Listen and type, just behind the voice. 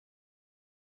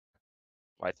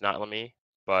why it's not letting me,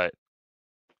 but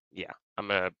yeah, I'm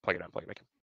gonna plug it on, plug it back in.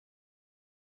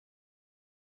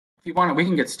 If you want, we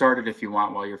can get started if you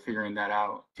want while you're figuring that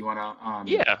out. Do you want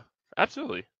to Yeah,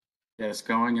 absolutely. get us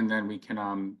going, and then we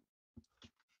can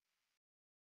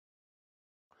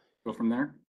go from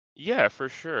there? Yeah, for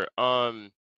sure.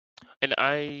 And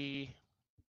I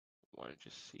want to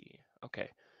just see. Okay.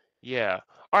 Yeah.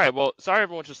 All right. Well, sorry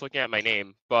everyone's just looking at my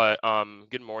name, but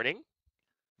good morning.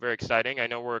 Very exciting. I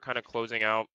know we're kind of closing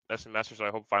out the semester, so I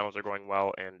hope finals are going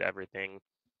well and everything.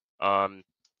 Um,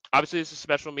 Obviously this is a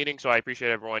special meeting, so I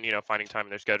appreciate everyone, finding time in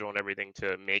their schedule and everything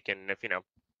to make. And if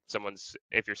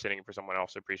if you're sitting for someone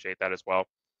else, appreciate that as well.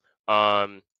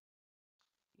 Um,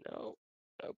 no,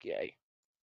 okay.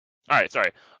 All right.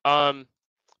 Sorry. Um,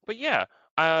 but yeah,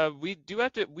 we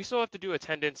still have to do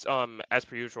attendance, as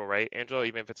per usual, right, Angela?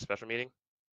 Even if it's a special meeting.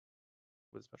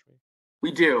 With a special meeting.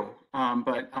 We do, Yeah.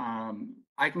 but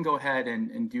I can go ahead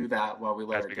and do that while we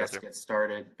let As our we go guests through. get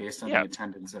started based on Yeah. the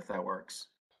attendance, if that works.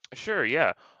 Sure,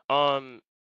 yeah. Um,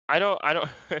 I don't I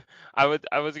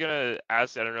was gonna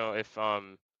ask, I don't know if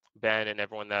Ben and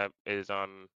everyone that is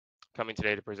coming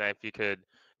today to present, if you could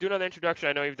do another introduction.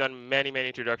 I know you've done many, many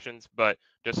introductions, but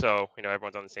just so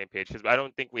everyone's on the same page, because I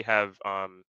don't think we have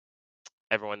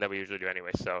everyone that we usually do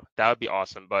anyway. So that would be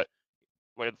awesome. But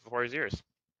when the floor is yours.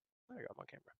 There you go, I'm on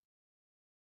camera.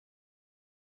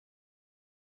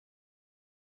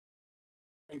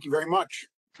 Thank you very much.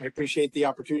 I appreciate the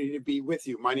opportunity to be with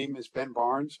you. My name is Ben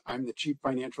Barnes. I'm the Chief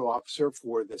Financial Officer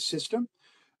for the system.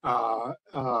 Uh,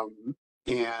 um,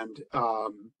 and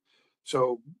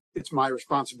so it's my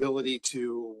responsibility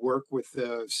to work with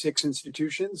the 6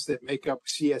 institutions that make up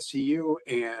CSCU.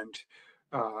 And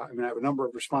I have a number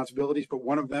of responsibilities, but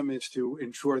one of them is to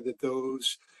ensure that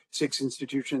those 6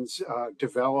 institutions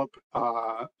develop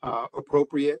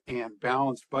appropriate and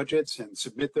balanced budgets and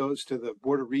submit those to the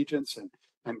Board of Regents and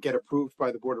get approved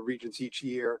by the Board of Regents each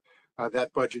year.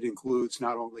 That budget includes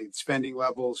not only spending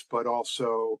levels, but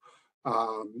also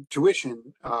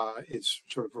tuition is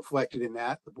sort of reflected in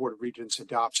that. The Board of Regents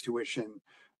adopts tuition,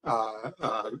 uh,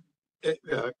 uh,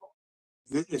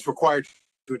 is required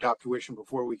to adopt tuition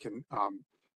before we can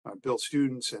bill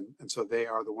students, and so they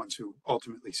are the ones who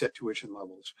ultimately set tuition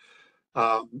levels.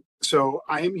 So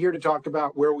I am here to talk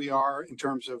about where we are in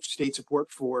terms of state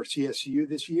support for CSU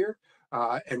this year,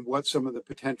 and what some of the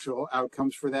potential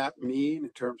outcomes for that mean in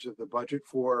terms of the budget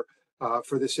for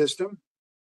the system.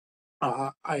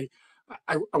 I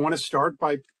want to start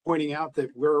by pointing out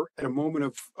that we're at a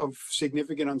moment of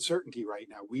significant uncertainty right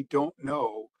now. We don't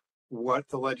know what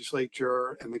the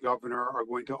legislature and the governor are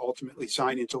going to ultimately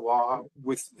sign into law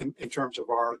in terms of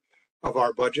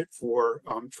our budget for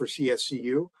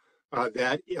CSCU.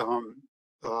 That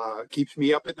keeps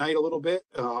me up at night a little bit,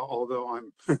 although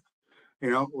I'm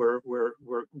we're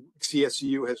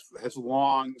CSCU has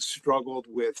long struggled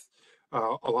with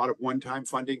a lot of one-time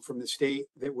funding from the state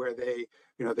where they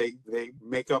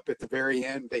make up at the very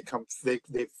end. They've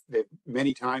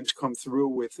many times come through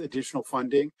with additional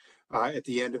funding at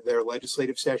the end of their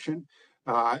legislative session,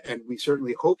 and we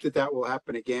certainly hope that that will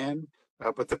happen again.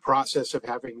 But the process of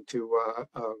having to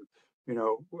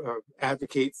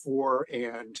advocate for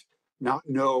and not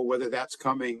know whether that's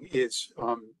coming is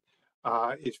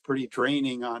pretty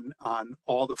draining on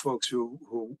all the folks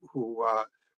who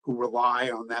rely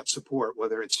on that support,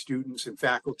 whether it's students and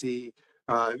faculty,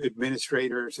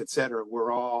 administrators, et cetera.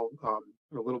 We're all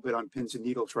a little bit on pins and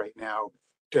needles right now,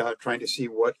 trying to see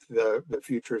what the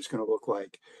future is going to look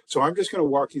like. So I'm just going to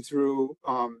walk you through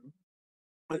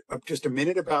just a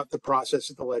minute about the process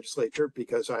of the legislature,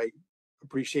 because I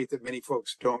appreciate that many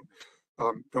folks don't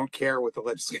care what the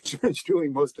legislature is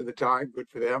doing most of the time. Good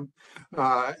for them.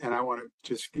 And I want to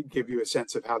just give you a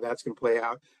sense of how that's going to play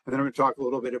out. And then I'm going to talk a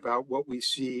little bit about what we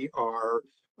see our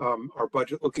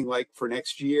budget looking like for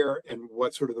next year and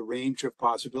what sort of the range of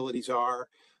possibilities are,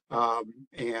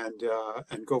 and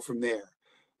go from there.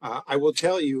 I will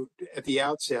tell you at the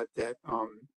outset that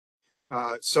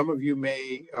some of you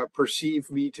may perceive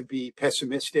me to be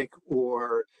pessimistic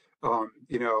or,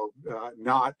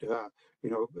 not,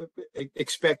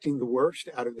 expecting the worst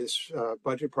out of this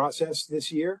budget process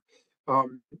this year.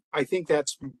 I think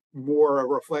that's more a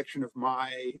reflection of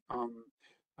my,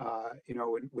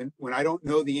 when I don't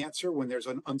know the answer, when there's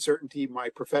an uncertainty, my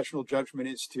professional judgment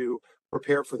is to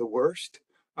prepare for the worst.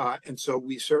 And so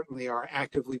we certainly are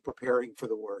actively preparing for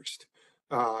the worst.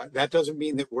 That doesn't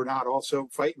mean that we're not also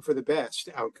fighting for the best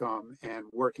outcome and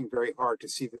working very hard to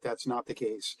see that that's not the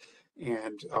case.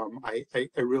 And I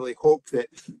really hope that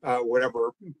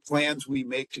whatever plans we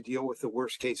make to deal with the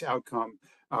worst case outcome,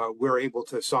 we're able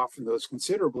to soften those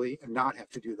considerably and not have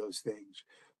to do those things.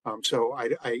 So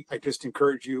I just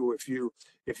encourage you,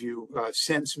 if you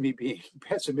sense me being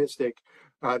pessimistic,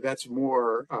 that's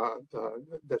more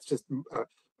that's just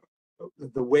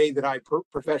the way that I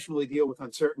professionally deal with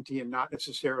uncertainty, and not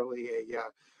necessarily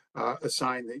a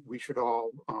sign that we should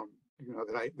all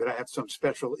that I have some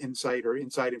special insight or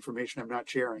inside information I'm not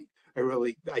sharing.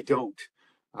 I don't.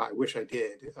 I wish I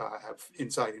did have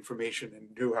inside information and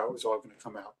knew how it was all going to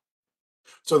come out.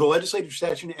 So the legislative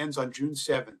session ends on June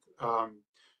 7th.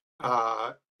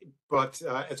 Uh, but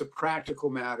as a practical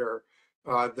matter,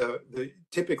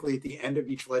 typically at the end of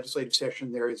each legislative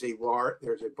session, there's a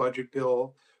budget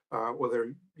bill. Well, there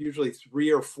are usually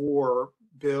 3 or 4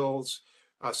 bills.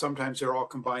 Sometimes they're all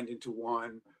combined into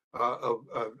one,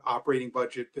 operating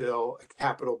budget bill, a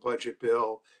capital budget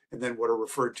bill, and then what are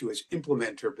referred to as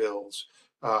implementer bills.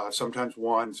 Sometimes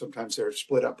one, sometimes they're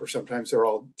split up, or sometimes they're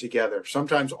all together.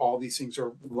 Sometimes all these things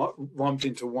are lumped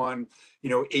into one,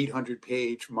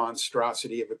 800-page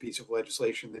monstrosity of a piece of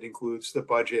legislation that includes the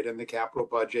budget and the capital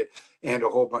budget and a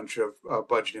whole bunch of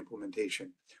budget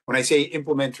implementation. When I say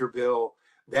implementer bill,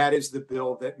 that is the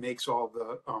bill that makes all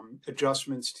the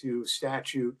adjustments to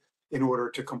statute in order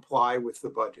to comply with the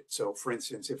budget. So, for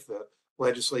instance, if the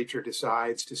legislature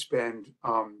decides to spend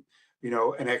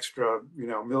an extra,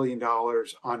 $1 million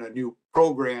on a new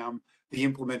program, the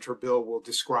implementer bill will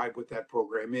describe what that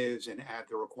program is and add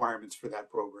the requirements for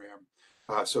that program.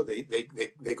 So they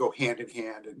go hand in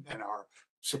hand and are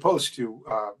supposed to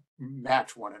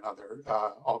match one another,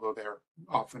 although there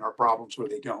often are problems where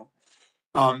they don't.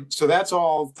 So that's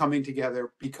all coming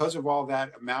together. Because of all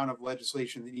that amount of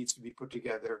legislation that needs to be put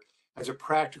together, as a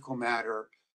practical matter,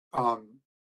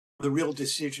 the real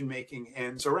decision making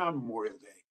ends around Memorial Day.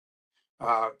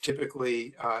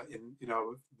 Typically,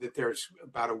 that there's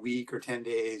about a week or 10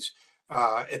 days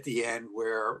at the end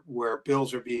where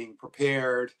bills are being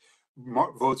prepared,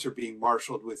 votes are being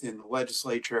marshaled within the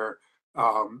legislature,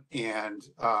 and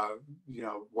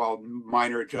while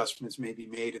minor adjustments may be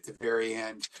made at the very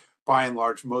end, by and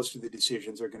large, most of the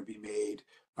decisions are going to be made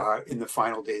in the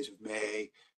final days of May,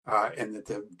 and that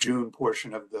the June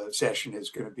portion of the session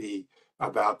is going to be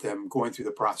about them going through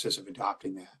the process of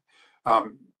adopting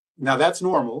that. Now that's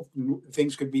normal.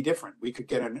 Things could be different. We could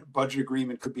get a budget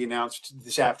agreement could be announced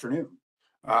this afternoon.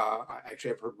 I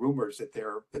actually have heard rumors that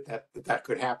that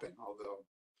could happen. Although,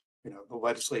 the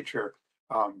legislature,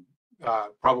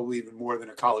 probably even more than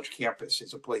a college campus,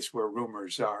 is a place where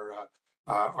rumors are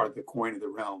the coin of the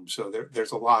realm. So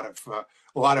there's a lot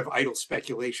of idle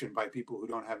speculation by people who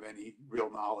don't have any real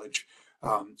knowledge.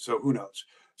 So who knows?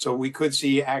 So we could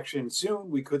see action soon.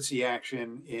 We could see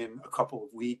action in a couple of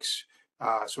weeks.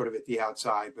 Sort of at the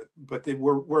outside, but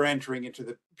we're entering into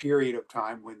the period of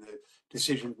time when the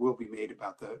decision will be made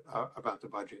about the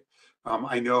budget.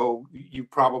 I know you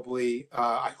probably,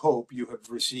 I hope you have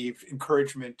received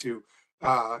encouragement to,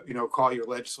 call your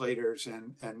legislators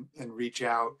and reach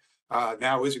out.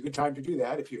 Now is a good time to do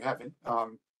that if you haven't.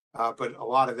 But a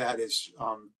lot of that is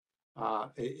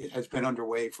it has been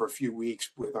underway for a few weeks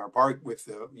with with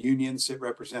the unions that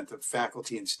represent the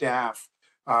faculty and staff.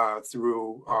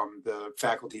 Through the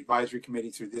faculty advisory committee,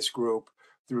 through this group,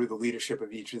 through the leadership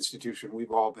of each institution,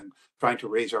 we've all been trying to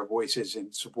raise our voices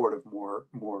in support of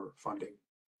more funding.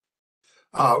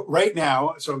 Right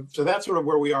now, so that's sort of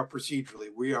where we are procedurally.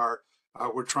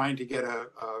 We're trying to get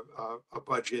a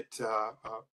budget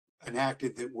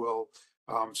enacted that will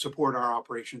support our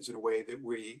operations in a way that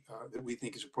we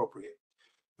think is appropriate.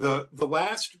 The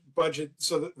last budget,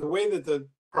 so the way that the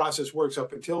process works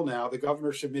up until now, the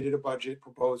governor submitted a budget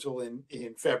proposal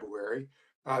in February.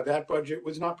 That budget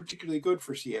was not particularly good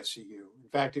for CSCU. In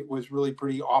fact, it was really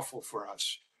pretty awful for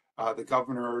us. The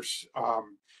governor's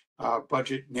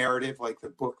budget narrative, like the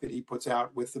book that he puts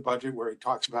out with the budget, where he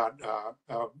talks about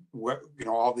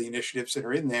all the initiatives that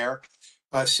are in there,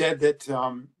 said that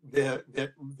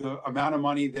the amount of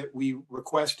money that we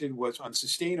requested was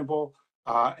unsustainable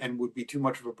and would be too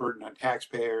much of a burden on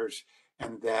taxpayers.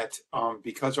 And that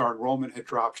because our enrollment had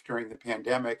dropped during the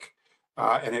pandemic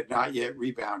and had not yet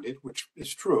rebounded, which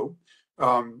is true,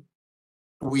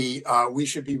 we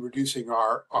should be reducing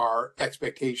our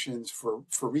expectations for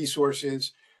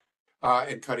resources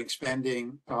and cutting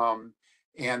spending,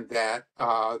 and that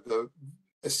the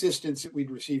assistance that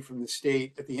we'd received from the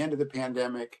state at the end of the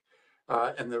pandemic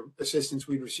and the assistance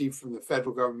we'd received from the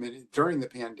federal government during the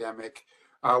pandemic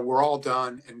were all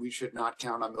done, and we should not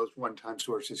count on those one-time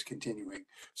sources continuing.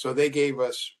 So they gave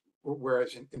us,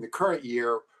 whereas in the current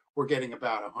year, we're getting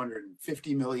about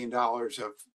 $150 million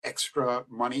of extra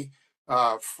money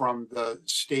from the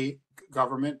state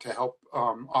government to help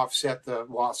offset the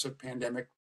loss of pandemic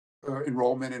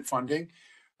enrollment and funding.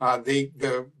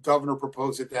 The governor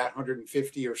proposed that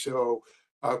 150 or so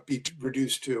be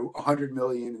reduced to 100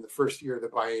 million in the first year of the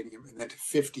biennium, and then to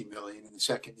 50 million in the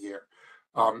second year.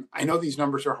 I know these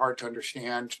numbers are hard to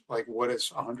understand. Like, what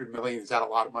is 100 million? Is that a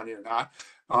lot of money or not?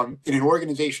 In an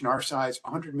organization our size,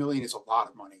 100 million is a lot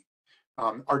of money.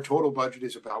 Our total budget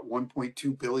is about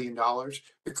 $1.2 billion.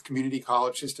 The community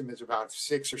college system is about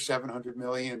 600 or 700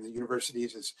 million. The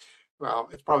universities is, well,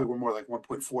 it's probably more like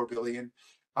 1.4 billion.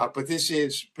 But this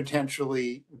is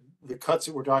potentially, the cuts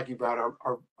that we're talking about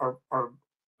are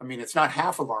I mean, it's not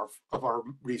half of our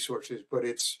resources, but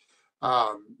it's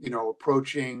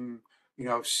approaching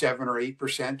 7 or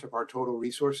 8% of our total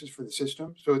resources for the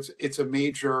system. So it's a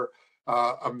major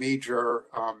amount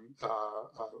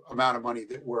of money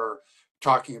that we're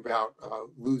talking about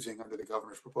losing under the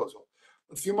governor's proposal.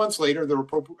 A few months later, the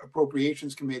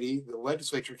Appropriations Committee, the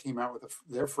legislature, came out with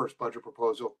their first budget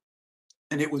proposal,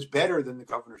 and it was better than the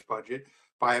governor's budget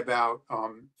by about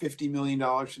 $50 million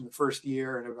in the first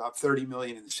year and about 30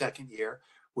 million in the second year,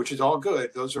 which is all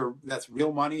good. That's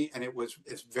real money, and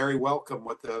it's very welcome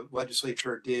what the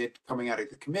legislature did coming out of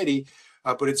the committee,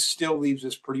 but it still leaves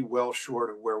us pretty well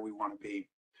short of where we want to be.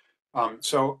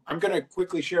 So I'm going to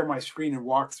quickly share my screen and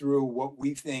walk through what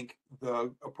we think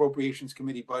the Appropriations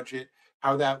Committee budget,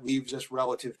 how that leaves us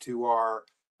relative to our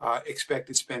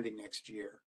expected spending next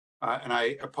year. And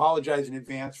I apologize in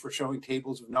advance for showing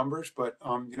tables of numbers, but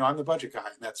I'm the budget guy,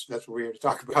 and that's what we're here to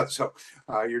talk about. So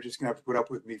you're just gonna have to put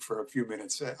up with me for a few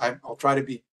minutes. I'll try to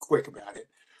be quick about it.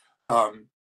 I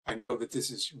know that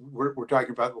we're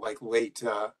talking about like late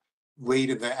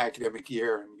in the academic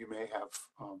year, and you may have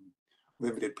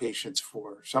limited patience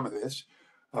for some of this,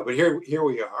 but here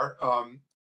we are.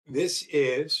 This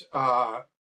is hang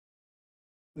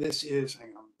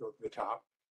on, go to the top.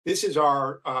 This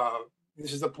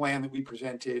is the plan that we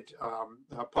presented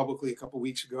publicly a couple of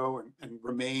weeks ago, and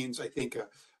remains, I think,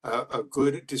 a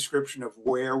good description of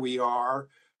where we are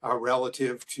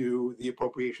relative to the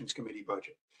Appropriations Committee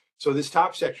budget. So this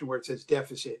top section where it says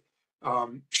deficit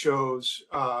shows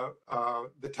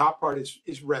the top part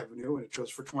is revenue, and it shows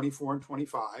for 24 and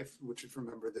 25, which is,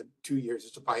 remember, the 2 years,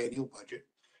 it's a biennial budget.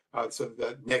 So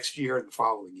the next year and the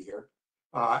following year.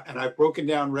 And I've broken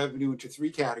down revenue into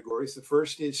 3 categories. The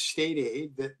first is state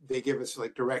aid, that they give us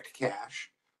like direct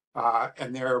cash.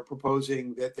 And they're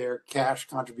proposing that their cash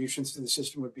contributions to the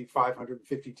system would be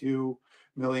 552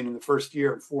 million in the first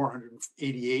year and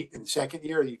 488 in the second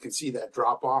year. You can see that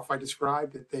drop off I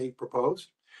described that they proposed.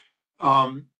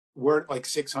 We're at like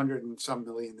 600 and some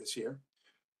million this year.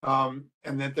 And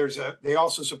then they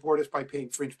also support us by paying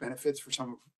fringe benefits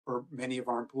for many of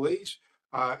our employees.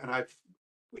 And I've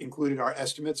included our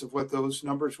estimates of what those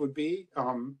numbers would be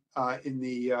in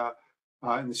the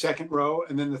second row.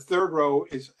 And then the third row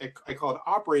is, I call it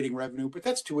operating revenue, but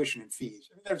that's tuition and fees.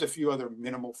 I mean, there's a few other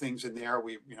minimal things in there.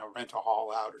 We rent a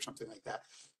hall out or something like that.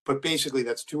 But basically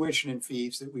that's tuition and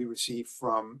fees that we receive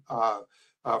from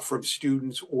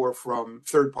students or from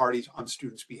third parties on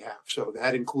students' behalf. So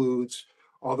that includes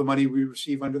all the money we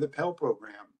receive under the Pell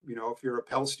program. If you're a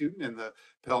Pell student and the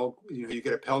Pell, you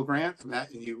get a Pell grant, and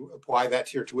you apply that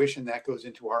to your tuition, that goes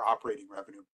into our operating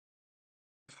revenue.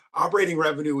 Operating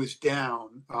revenue is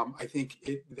down. I think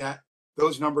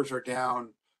those numbers are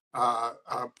down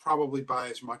probably by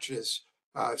as much as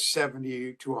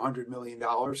 $70 to $100 million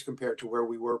compared to where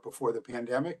we were before the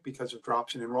pandemic because of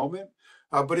drops in enrollment.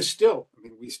 But it's still,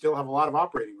 we still have a lot of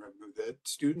operating revenue that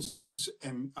students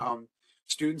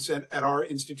at our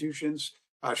institutions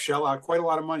shell out quite a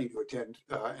lot of money to attend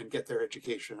and get their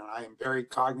education. And I am very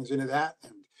cognizant of that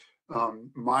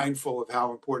and mindful of how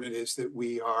important it is that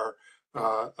we are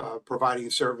providing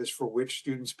a service for which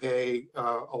students pay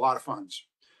a lot of funds.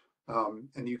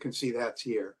 And you can see that's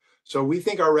here. So we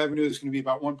think our revenue is going to be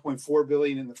about 1.4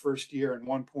 billion in the first year and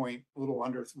a little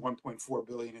under 1.4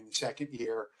 billion in the second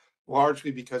year,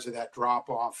 largely because of that drop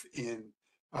off in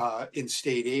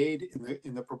state aid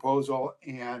in the proposal,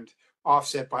 and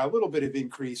offset by a little bit of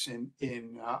increase in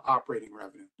operating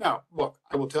revenue. Now, look,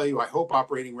 I will tell you, I hope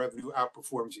operating revenue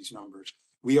outperforms these numbers.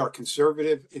 We are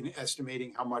conservative in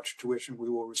estimating how much tuition we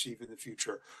will receive in the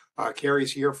future.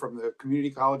 Carrie's here from the community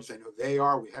colleges. I know they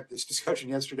are. We had this discussion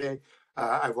yesterday.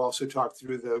 I've also talked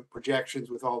through the projections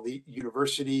with all the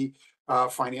university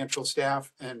financial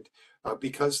staff, and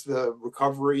because the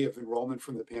recovery of enrollment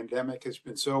from the pandemic has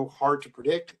been so hard to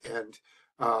predict and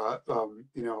up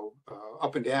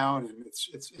and down, and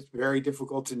it's very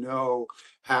difficult to know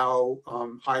how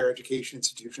higher education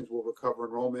institutions will recover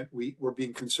enrollment. We're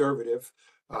being conservative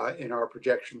in our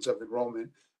projections of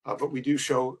enrollment, but we do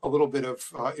show a little bit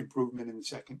of improvement in the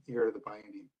second year of the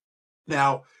biennium.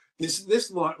 Now,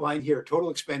 this line here,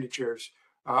 total expenditures,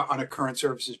 on a current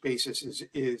services basis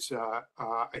is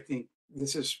I think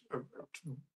this is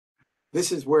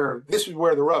where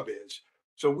the rub is.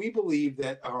 So we believe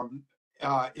that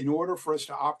in order for us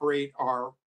to operate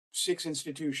our 6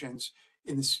 institutions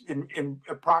in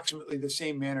approximately the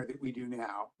same manner that we do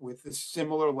now, with a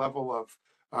similar level of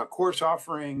course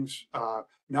offerings,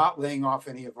 not laying off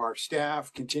any of our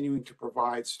staff, continuing to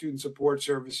provide student support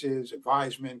services,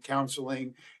 advisement,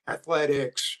 counseling,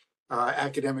 athletics,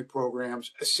 academic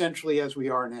programs, essentially as we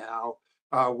are now,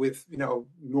 with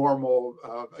normal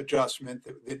adjustment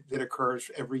that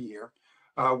occurs every year,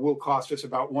 will cost us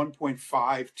about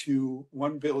 $1.5 to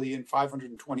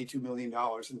 $1,522 million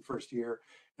in the first year,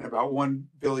 and about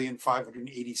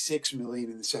 $1,586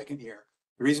 million in the second year.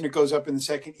 The reason it goes up in the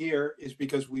second year is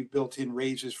because we've built in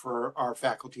raises for our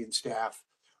faculty and staff.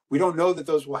 We don't know that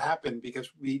those will happen because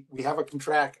we have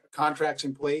contracts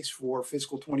in place for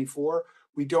fiscal 24.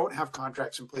 We don't have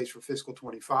contracts in place for fiscal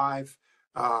 25.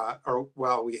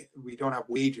 We don't have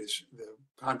wages. The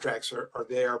contracts are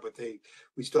there, but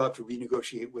we still have to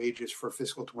renegotiate wages for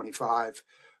fiscal 25.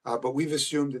 But we've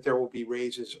assumed that there will be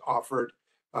raises offered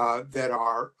that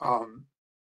are,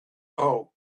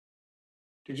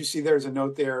 did you see there's a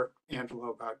note there,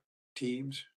 Angelo, about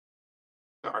teams?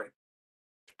 Sorry, it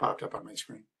popped up on my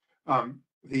screen.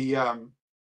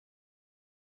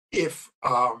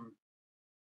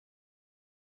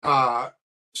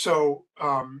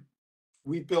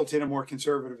 We've built in a more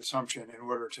conservative assumption in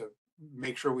order to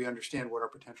make sure we understand what our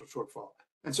potential shortfall.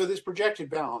 And so this projected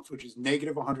balance, which is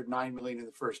negative 109 million in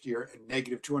the first year and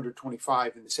negative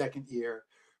 225 in the second year,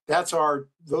 those are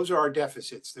our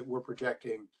deficits that we're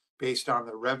projecting based on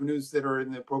the revenues that are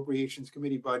in the Appropriations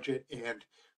Committee budget and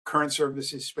current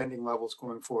services spending levels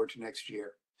going forward to next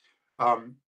year.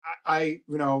 I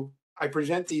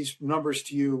present these numbers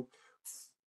to you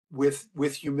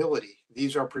with humility.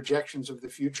 These are projections of the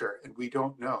future, and we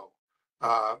don't know.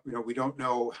 We don't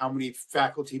know how many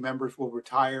faculty members will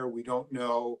retire. We don't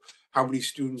know how many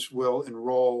students will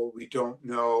enroll. We don't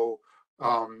know,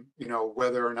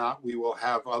 whether or not we will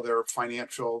have other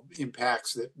financial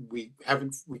impacts that we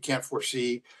can't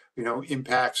foresee.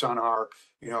 Impacts on our,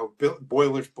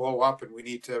 boilers blow up and we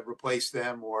need to replace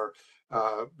them, or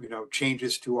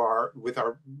changes to our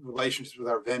relationships with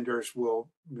our vendors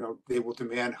they will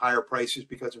demand higher prices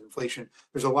because of inflation.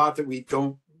 There's a lot that we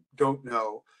don't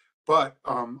know, but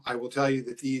I will tell you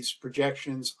that these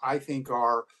projections, I think,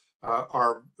 are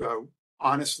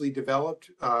honestly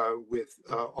developed with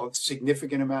a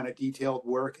significant amount of detailed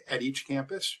work at each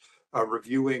campus,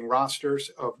 reviewing rosters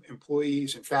of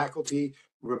employees and faculty,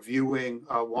 reviewing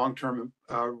long-term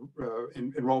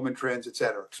enrollment trends, et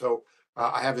cetera. So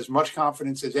I have as much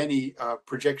confidence as any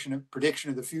prediction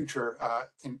of the future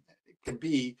can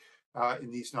be in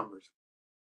these numbers.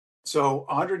 So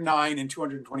 109 and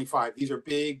 225, these are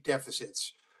big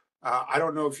deficits. I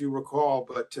don't know if you recall,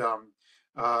 but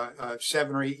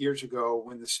 7 or 8 years ago,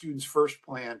 when the students' first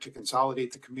plan to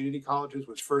consolidate the community colleges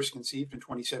was first conceived in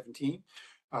 2017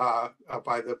 by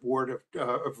the Board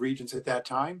of Regents at that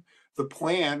time, the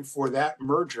plan for that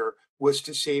merger was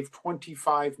to save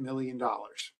 $25 million.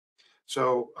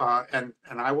 So, and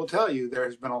I will tell you, there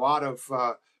has been a lot of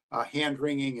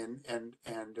hand-wringing and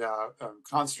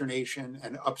consternation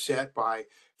and upset by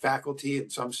faculty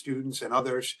and some students and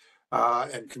others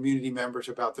and community members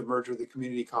about the merger of the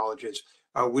community colleges,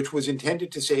 which was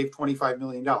intended to save $25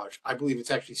 million. I believe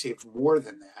it's actually saved more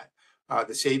than that.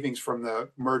 The savings from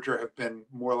the merger have been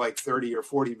more like 30 or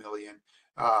 40 million,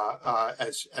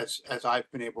 as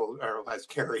I've been able, or as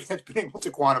Carrie has been able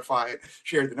to quantify and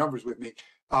share the numbers with me.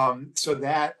 So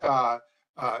that,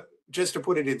 just to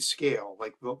put it in scale,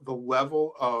 like the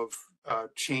level of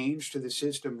change to the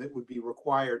system that would be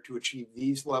required to achieve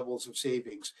these levels of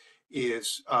savings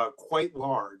is quite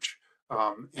large.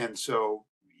 And so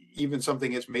even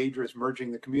something as major as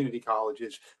merging the community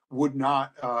colleges would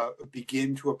not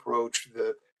begin to approach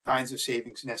the kinds of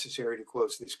savings necessary to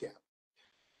close this gap.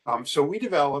 So we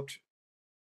developed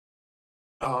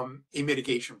a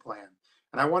mitigation plan.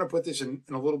 And I want to put this in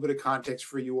a little bit of context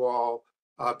for you all,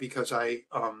 because I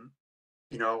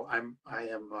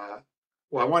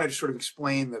wanted to sort of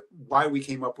explain why we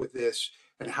came up with this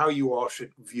and how you all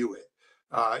should view it,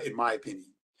 in my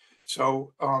opinion.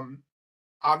 So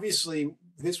obviously,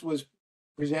 this was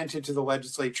presented to the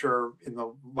legislature in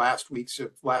the last week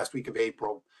of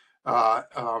April. We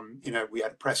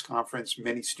had a press conference.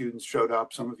 Many students showed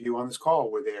up. Some of you on this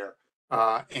call were there.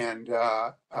 And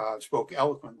spoke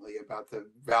eloquently about the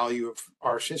value of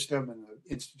our system and the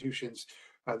institutions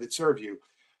that serve you.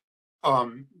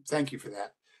 Thank you for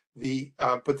that.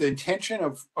 But the intention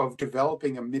of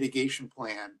developing a mitigation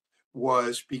plan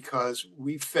was because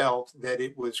we felt that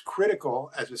it was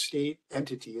critical as a state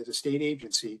entity, as a state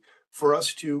agency, for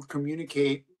us to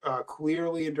communicate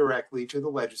clearly and directly to the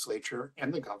legislature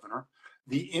and the governor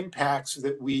the impacts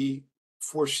that we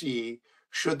foresee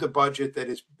should the budget that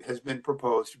has been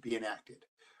proposed be enacted.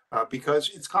 Because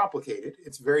it's complicated.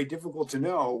 It's very difficult to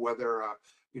know whether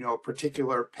a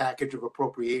particular package of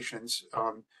appropriations,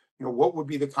 what would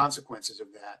be the consequences of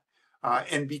that.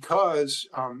 And because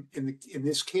in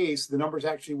this case, the numbers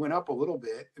actually went up a little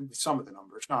bit, some of the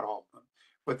numbers, not all of them,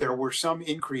 but there were some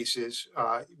increases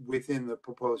within the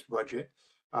proposed budget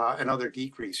and other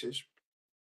decreases.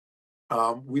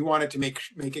 We wanted to make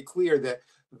it clear that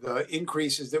the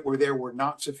increases that were there were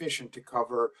not sufficient to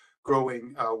cover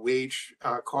growing wage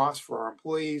costs for our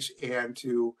employees and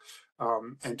to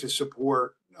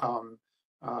support and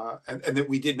that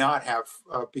we did not have,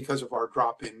 because of our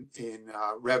drop in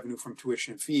revenue from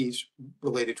tuition and fees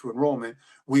related to enrollment,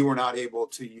 we were not able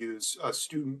to use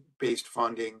student-based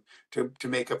funding to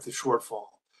make up the shortfall.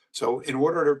 So in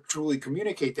order to truly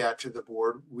communicate that to the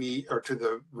board, to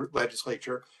the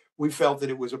legislature, we felt that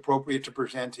it was appropriate to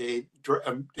present a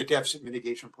deficit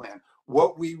mitigation plan,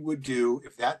 what we would do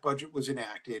if that budget was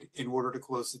enacted in order to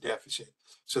close the deficit,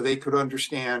 so they could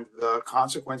understand the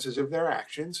consequences of their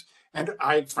actions. And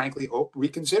I frankly hope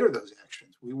reconsider those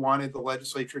actions. We wanted the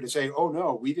legislature to say, oh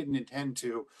no, we didn't intend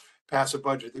to pass a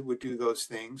budget that would do those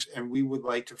things, and we would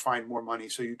like to find more money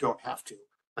so you don't have to.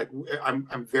 Like,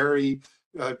 I'm very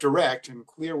direct and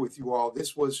clear with you all.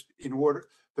 This was in order,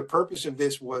 the purpose of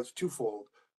this was twofold.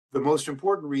 The most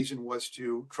important reason was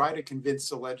to try to convince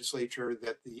the legislature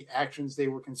that the actions they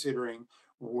were considering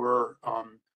were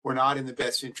not in the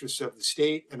best interests of the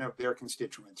state and of their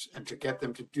constituents, and to get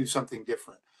them to do something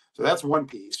different. So that's one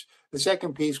piece. The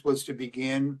second piece was to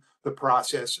begin the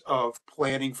process of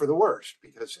planning for the worst,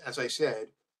 because as I said,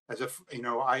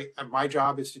 my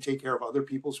job is to take care of other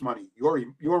people's money,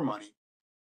 your money,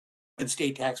 and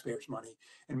state taxpayers' money,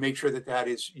 and make sure that that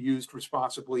is used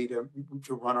responsibly to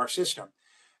run our system.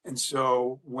 And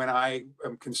so when I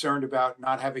am concerned about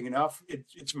not having enough,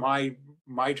 it's my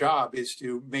job is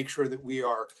to make sure that we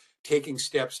are taking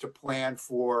steps to plan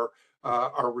for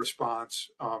our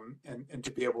response and to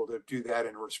be able to do that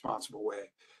in a responsible way.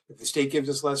 If the state gives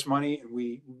us less money and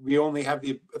we only have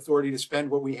the authority to spend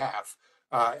what we have,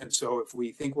 and so if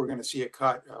we think we're going to see a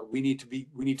cut, we need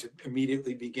to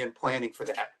immediately begin planning for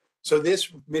that. So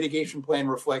this mitigation plan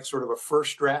reflects sort of a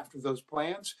first draft of those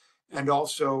plans, and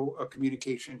also a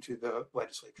communication to the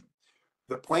legislature.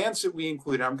 The plans that we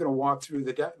include, I'm going to walk through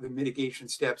the mitigation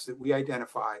steps that we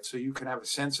identified, so you can have a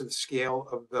sense of the scale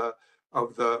of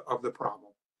the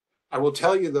problem. I will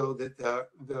tell you though that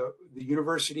the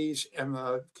universities and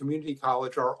the community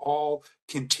college are all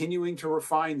continuing to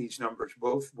refine these numbers,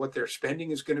 both what their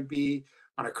spending is going to be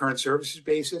on a current services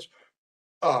basis,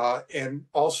 and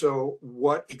also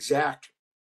what exact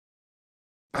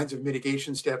kinds of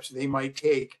mitigation steps they might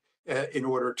take in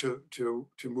order to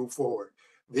move forward.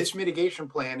 This mitigation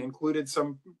plan included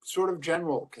some sort of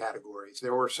general categories.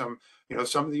 There were some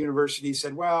of the universities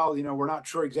said, well, we're not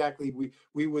sure exactly.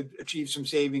 We would achieve some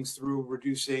savings through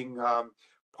reducing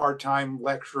part-time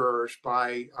lecturers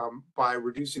by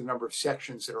reducing the number of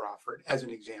sections that are offered, as an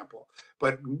example.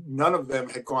 But none of them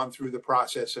had gone through the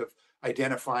process of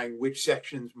identifying which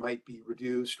sections might be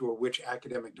reduced or which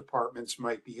academic departments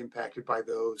might be impacted by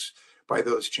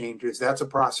those changes. That's a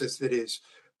process that is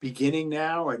beginning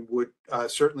now and would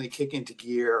certainly kick into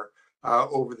gear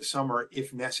over the summer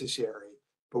if necessary.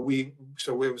 But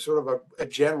so it was sort of a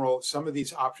general, some of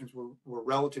these options were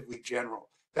relatively general.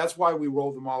 That's why we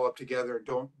roll them all up together and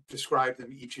don't describe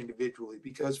them each individually,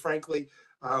 because frankly,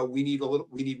 we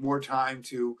need more time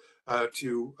to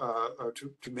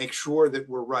make sure that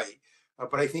we're right.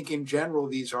 But I think in general,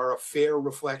 these are a fair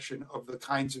reflection of the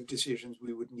kinds of decisions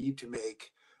we would need to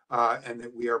make and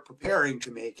that we are preparing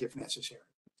to make if necessary.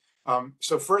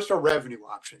 So first are revenue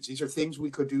options. These are things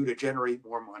we could do to generate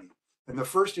more money. And the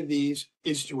first of these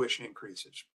is tuition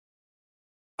increases.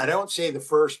 I don't say the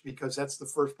first because that's the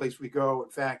first place we go.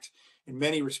 In fact, in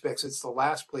many respects, it's the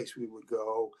last place we would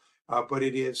go. But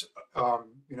it is,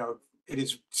 it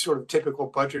is sort of typical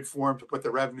budget form to put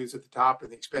the revenues at the top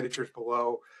and the expenditures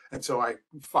below. And so I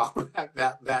follow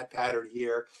that pattern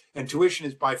here. And tuition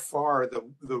is by far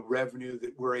the revenue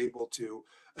that we're able to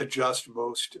adjust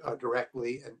most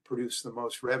directly and produce the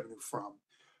most revenue from.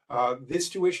 This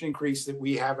tuition increase that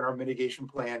we have in our mitigation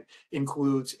plan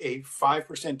includes a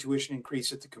 5% tuition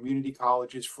increase at the community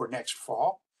colleges for next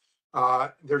fall.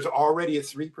 There's already a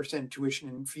 3% tuition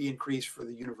and fee increase for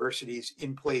the universities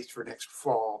in place for next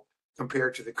fall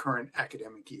compared to the current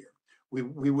academic year.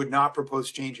 We would not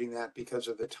propose changing that because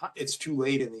of the time. It's too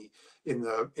late in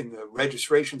the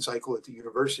registration cycle at the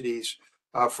universities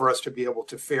for us to be able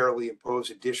to fairly impose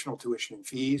additional tuition and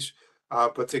fees.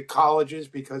 But the colleges,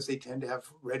 because they tend to have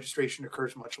registration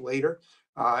occurs much later,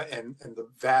 and the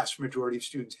vast majority of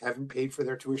students haven't paid for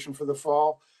their tuition for the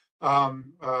fall.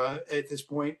 At this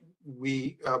point,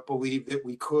 we believe that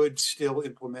we could still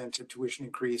implement a tuition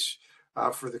increase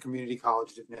for the community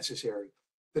colleges if necessary.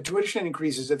 The tuition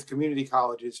increases at the community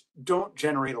colleges don't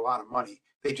generate a lot of money.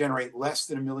 They generate less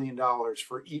than $1 million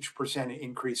for each percent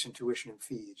increase in tuition and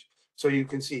fees. So you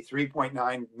can see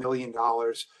 $3.9 million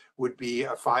would be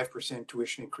a 5%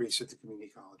 tuition increase at the community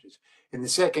colleges. In the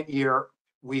second year,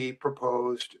 we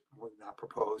proposed, well, not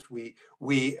proposed,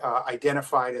 we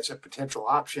identified as a potential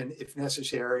option, if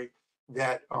necessary,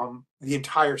 that the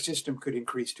entire system could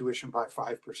increase tuition by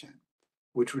 5%,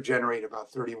 which would generate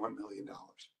about $31 million.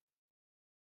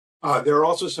 There are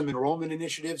also some enrollment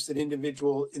initiatives that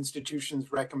individual institutions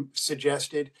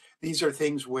suggested. These are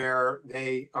things where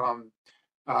they,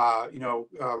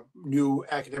 new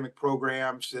academic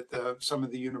programs that some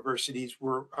of the universities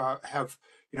have,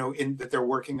 that they're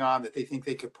working on, that they think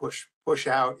they could push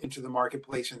out into the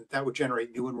marketplace, and that would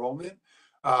generate new enrollment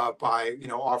by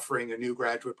offering a new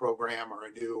graduate program or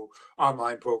a new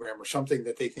online program or something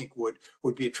that they think would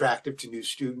be attractive to new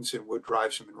students and would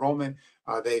drive some enrollment.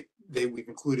 We've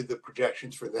included the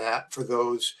projections for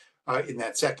those in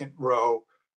that second row.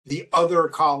 The other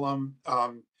column,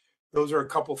 those are a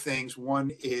couple things.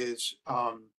 One is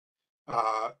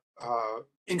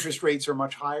interest rates are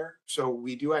much higher. So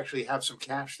we do actually have some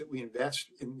cash that we invest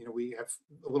in. We have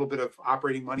a little bit of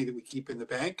operating money that we keep in the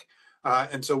bank.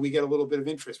 And so we get a little bit of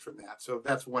interest from that. So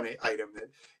that's one item that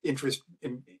interest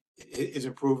is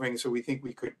improving. So we think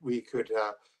we could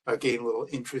gain a little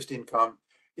interest income.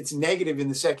 It's negative in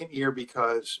the second year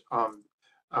because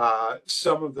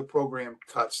some of the program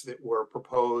cuts that were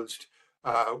proposed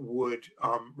would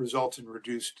result in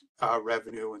reduced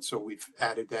revenue. And so we've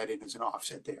added that in as an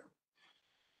offset there.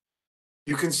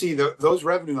 You can see those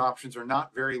revenue options are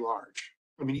not very large.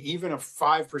 I mean, even a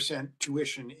 5%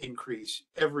 tuition increase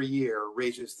every year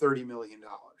raises $30 million.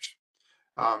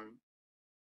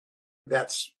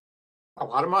 That's a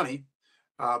lot of money,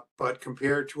 but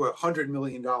compared to a $100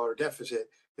 million deficit,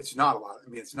 it's not a lot. I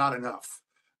mean, it's not enough.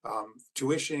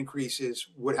 Tuition increases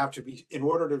would have to be, in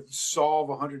order to solve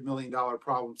a $100 million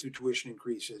problem through tuition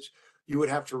increases, you would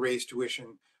have to raise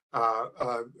tuition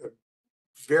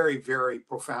very, very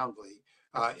profoundly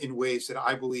in ways that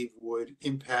I believe would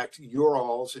impact your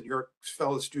all's and your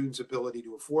fellow students' ability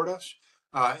to afford us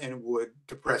and would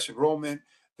depress enrollment,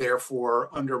 therefore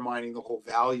undermining the whole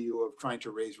value of trying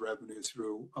to raise revenue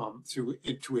through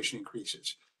tuition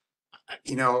increases.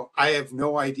 I have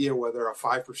no idea whether a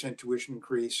 5% tuition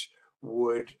increase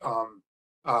would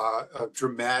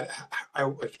dramatic.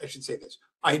 I should say this.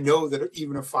 I know that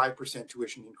even a 5%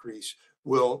 tuition increase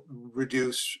will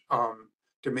reduce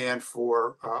demand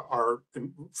for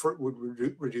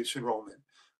would reduce enrollment.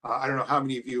 I don't know how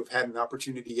many of you have had an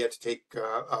opportunity yet to take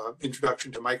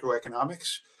Introduction to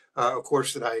Microeconomics, a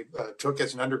course that I took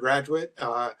as an undergraduate,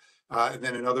 and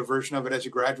then another version of it as a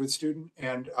graduate student.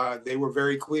 And they were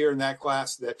very clear in that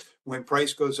class that when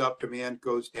price goes up, demand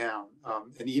goes down.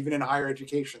 And even in higher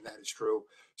education, that is true.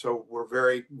 So we're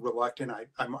very reluctant.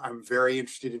 I'm very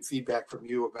interested in feedback from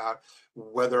you about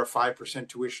whether a 5%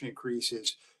 tuition increase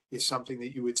is something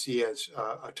that you would see as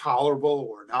tolerable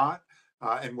or not,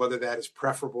 and whether that is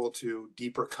preferable to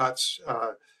deeper cuts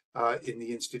in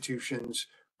the institutions.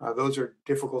 Those are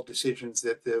difficult decisions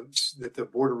that the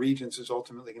Board of Regents is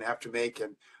ultimately going to have to make,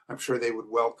 and I'm sure they would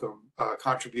welcome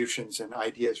contributions and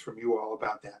ideas from you all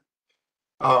about that.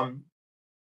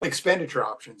 Expenditure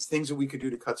options, things that we could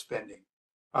do to cut spending.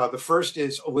 The first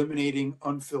is eliminating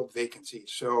unfilled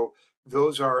vacancies. So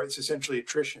it's essentially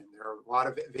attrition. There are a lot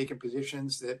of vacant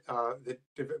positions that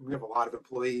we have a lot of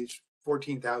employees,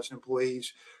 14,000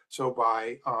 employees. So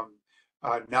by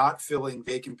not filling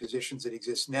vacant positions that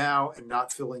exist now and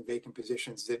not filling vacant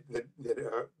positions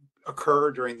that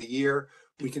occur during the year,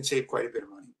 we can save quite a bit of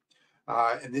money.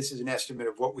 And this is an estimate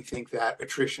of what we think that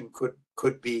attrition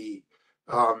could be.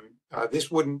 This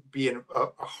wouldn't be a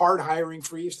hard hiring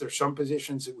freeze. There's some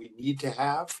positions that we need to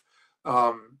have.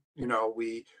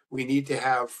 We need to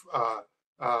have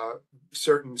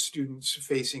certain students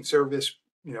facing service,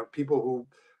 people who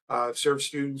serve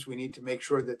students. We need to make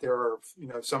sure that there are,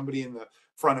 somebody in the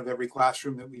front of every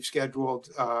classroom that we've scheduled,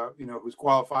 who's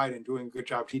qualified and doing a good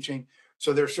job teaching.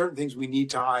 So there are certain things we need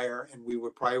to hire, and we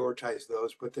would prioritize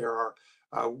those. But there are,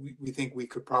 we think we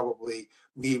could probably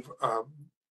leave,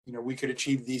 we could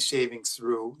achieve these savings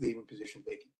through leaving positions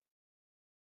vacant.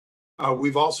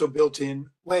 We've also built in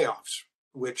layoffs,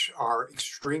 which are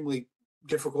extremely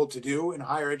difficult to do in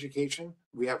higher education.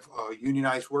 We have a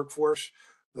unionized workforce.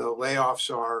 The layoffs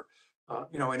are,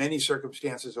 in any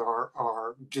circumstances,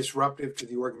 are disruptive to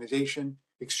the organization,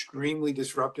 extremely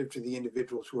disruptive to the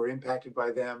individuals who are impacted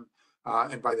by them,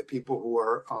 and by the people who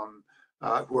are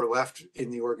left in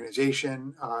the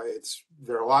organization.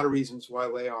 There are a lot of reasons why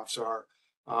layoffs are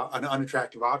an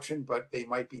unattractive option, but they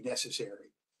might be necessary.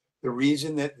 The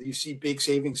reason that you see big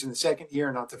savings in the second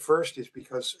year, not the first, is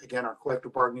because, again, our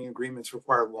collective bargaining agreements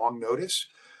require long notice,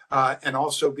 and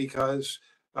also because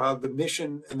the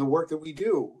mission and the work that we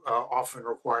do often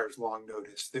requires long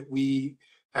notice, that we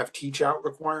have teach out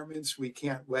requirements. We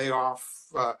can't lay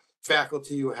off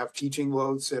faculty who have teaching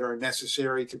loads that are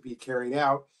necessary to be carried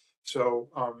out. So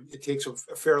it takes a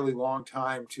fairly long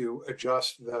time to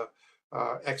adjust the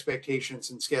expectations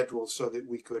and schedules so that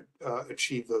we could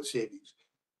achieve those savings.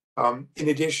 In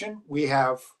addition, we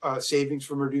have savings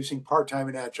from reducing part-time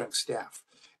and adjunct staff.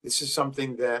 This is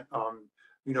something that,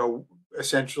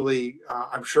 essentially,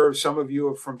 I'm sure some of you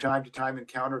have from time to time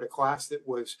encountered a class that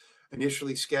was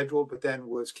initially scheduled but then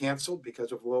was canceled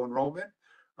because of low enrollment.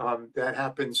 That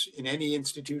happens in any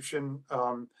institution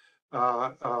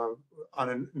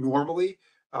normally.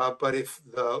 But if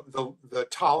the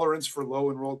tolerance for low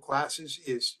enrolled classes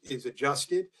is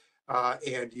adjusted,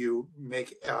 and you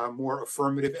make more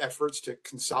affirmative efforts to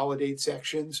consolidate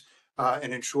sections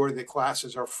and ensure that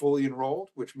classes are fully enrolled,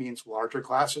 which means larger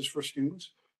classes for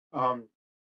students,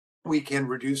 we can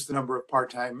reduce the number of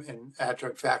part-time and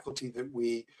adjunct faculty that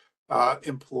we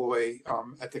employ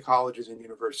at the colleges and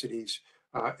universities.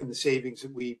 And the savings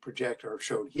that we project are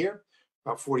shown here,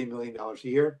 about $40 million a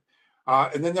year.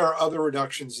 And then there are other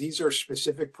reductions. These are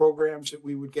specific programs that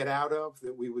we would get out of,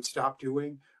 that we would stop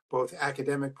doing, both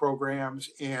academic programs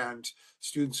and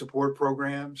student support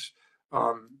programs,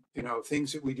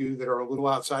 things that we do that are a little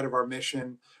outside of our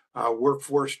mission,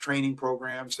 workforce training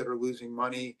programs that are losing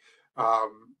money,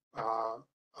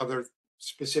 other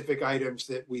specific items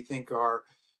that we think are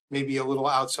maybe a little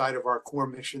outside of our core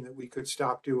mission that we could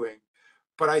stop doing.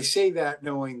 But I say that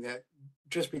knowing that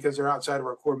just because they're outside of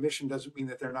our core mission doesn't mean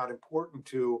that they're not important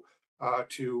to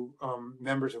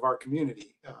members of our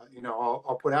community.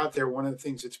 I'll put out there one of the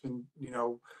things that's been,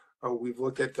 we've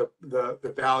looked at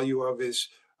the value of is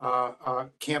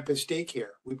campus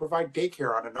daycare. We provide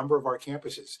daycare on a number of our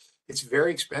campuses. It's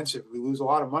very expensive. We lose a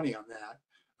lot of money on that,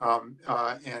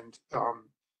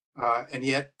 and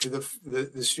yet to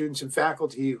the students and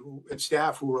faculty and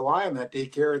staff who rely on that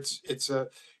daycare,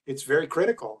 it's very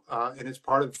critical, and it's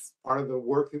part of the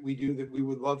work that we do that we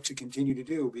would love to continue to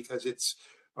do because it's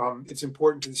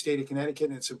important to the state of Connecticut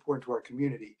and it's important to our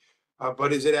community.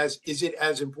 But is it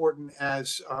as important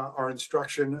as our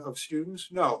instruction of students?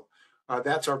 No,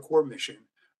 that's our core mission.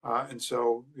 And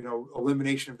so,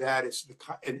 elimination of that is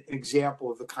an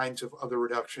example of the kinds of other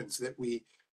reductions that we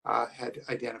had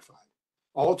identified.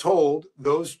 All told,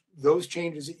 those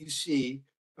changes that you see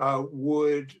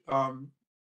would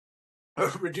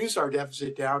reduce our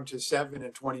deficit down to $7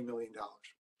 and $20 million.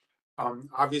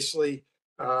 Obviously,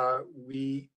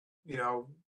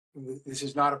 this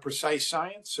is not a precise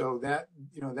science, so that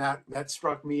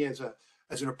struck me as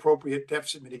an appropriate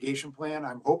deficit mitigation plan.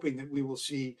 I'm hoping that we will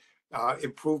see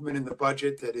improvement in the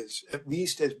budget that is at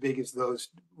least as big as those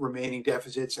remaining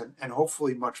deficits and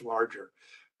hopefully much larger,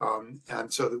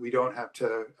 and so that we don't have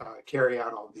to carry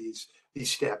out all these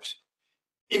steps.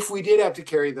 If we did have to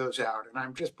carry those out, and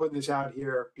I'm just putting this out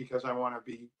here because I want to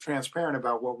be transparent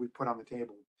about what we put on the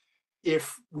table.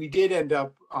 If we did end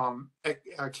up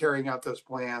carrying out those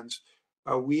plans,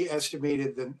 we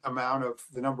estimated the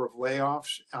number of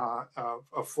layoffs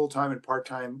of full-time and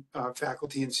part-time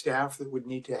faculty and staff that would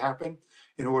need to happen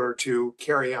in order to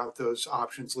carry out those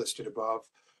options listed above.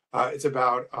 It's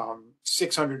about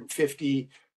 650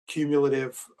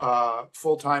 cumulative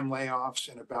full-time layoffs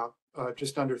and about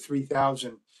just under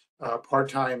 3,000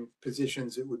 part-time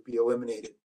positions that would be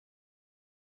eliminated.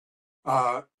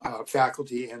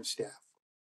 Faculty and staff.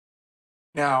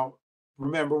 Now,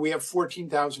 remember, we have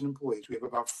 14,000 employees. We have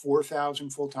about 4,000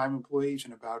 full-time employees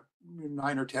and about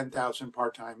 9,000 or 10,000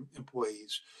 part-time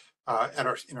employees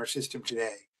in our system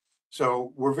today.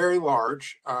 So we're very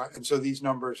large, and so these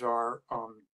numbers are,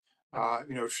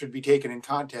 should be taken in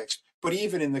context. But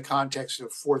even in the context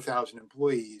of 4,000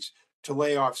 employees, to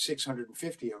lay off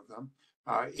 650 of them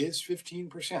is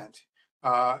 15%.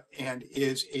 And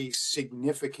is a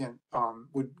significant,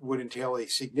 would entail a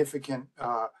significant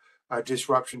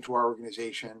disruption to our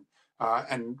organization,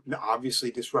 and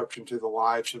obviously disruption to the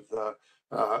lives of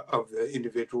the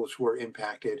individuals who are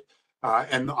impacted.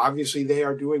 And obviously they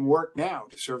are doing work now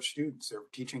to serve students. They're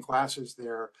teaching classes.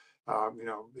 They're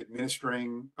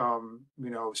administering,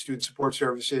 student support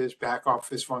services, back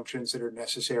office functions that are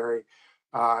necessary.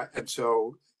 And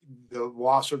so the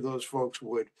loss of those folks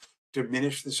would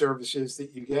diminish the services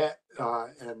that you get,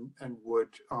 and would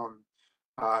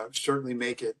certainly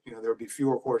make it, there would be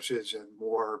fewer courses and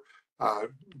more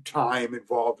time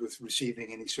involved with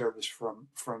receiving any service from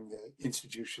the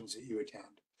institutions that you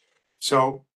attend.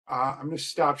 So I'm going to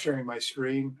stop sharing my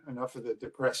screen. Enough of the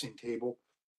depressing table.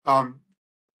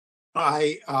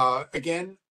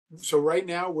 Again, so right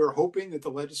now we're hoping that the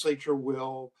legislature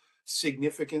will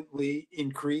significantly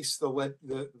increase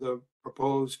the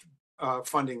proposed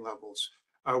funding levels.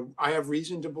 I have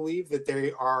reason to believe that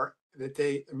the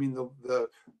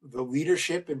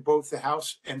leadership in both the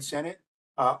House and Senate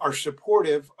are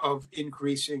supportive of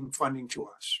increasing funding to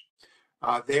us.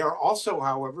 They are also,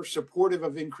 however, supportive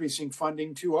of increasing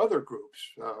funding to other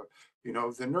groups,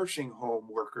 the nursing home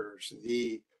workers,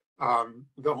 the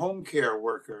home care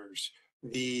workers,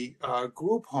 the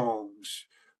group homes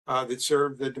that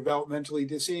serve the developmentally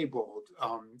disabled,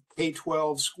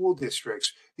 K-12 school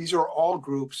districts. These are all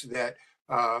groups that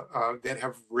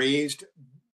have raised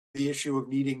the issue of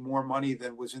needing more money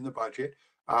than was in the budget,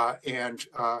 and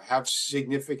have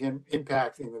significant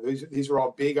impact. These are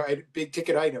all big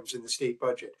ticket items in the state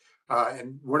budget,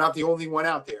 and we're not the only one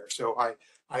out there. So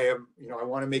I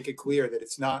want to make it clear that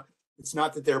it's not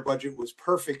that their budget was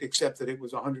perfect, except that it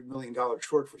was $100 million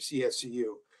short for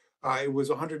CSCU. It was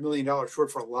 $100 million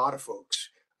short for a lot of folks,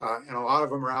 and a lot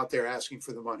of them are out there asking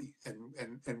for the money,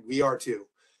 and we are too.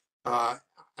 I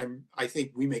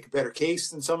think we make a better case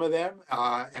than some of them,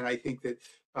 and I think that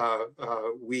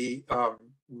we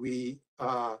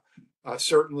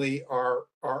certainly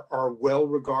are well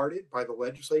regarded by the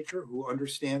legislature, who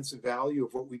understands the value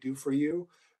of what we do for you,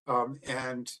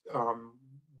 and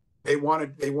they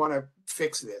want to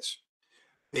fix this.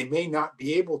 They may not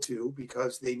be able to,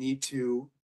 because they need to.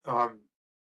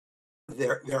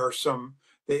 There are some.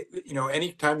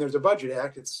 Anytime there's a budget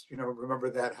act, it's, remember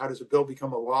that "How does a bill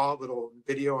become a law" little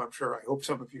video. I'm sure, I hope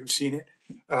some of you have seen it.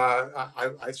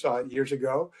 I saw it years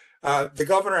ago. The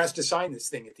governor has to sign this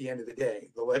thing at the end of the day.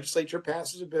 The legislature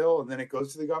passes a bill, and then it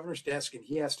goes to the governor's desk, and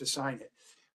he has to sign it.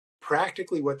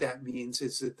 Practically, what that means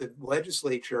is that the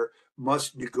legislature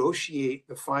must negotiate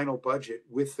the final budget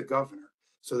with the governor,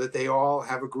 so that they all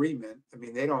have agreement. I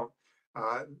mean, they don't.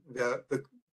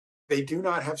 They do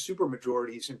not have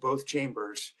supermajorities in both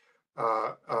chambers.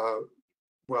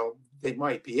 Well, they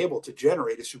might be able to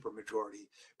generate a supermajority,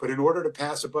 but in order to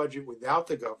pass a budget without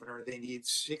the governor, they need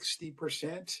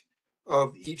 60%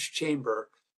 of each chamber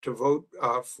to vote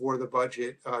for the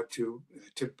budget, to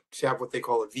have what they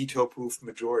call a veto-proof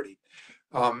majority.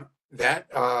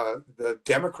 The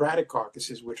Democratic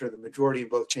caucuses, which are the majority in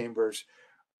both chambers,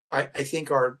 I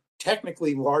think are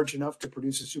technically large enough to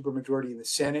produce a supermajority in the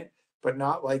Senate, but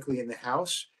not likely in the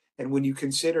House. And when you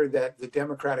consider that the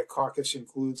Democratic caucus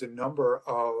includes a number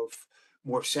of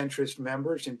more centrist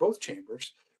members in both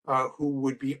chambers, who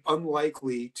would be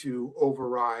unlikely to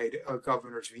override a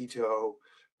governor's veto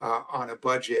on a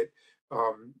budget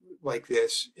like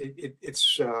this, it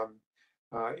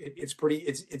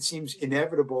seems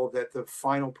inevitable that the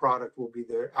final product will be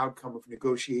the outcome of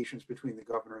negotiations between the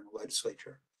governor and the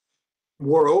legislature.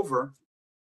 Moreover,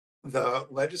 the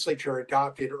legislature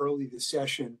adopted early this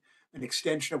session an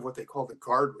extension of what they call the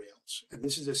guardrails. And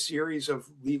this is a series of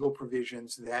legal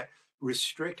provisions that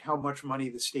restrict how much money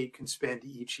the state can spend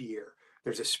each year.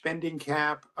 There's a spending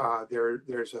cap,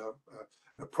 there's an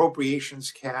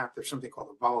appropriations cap, there's something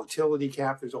called a volatility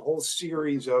cap. There's a whole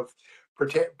series of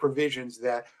provisions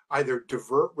that either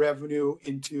divert revenue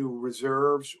into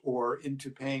reserves or into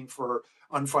paying for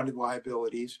unfunded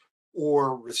liabilities,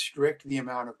 or restrict the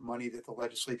amount of money that the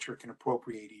legislature can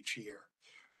appropriate each year.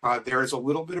 There is a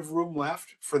little bit of room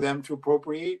left for them to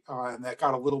appropriate, and that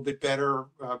got a little bit better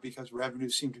because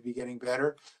revenues seem to be getting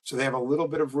better. So they have a little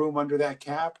bit of room under that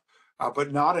cap,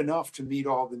 but not enough to meet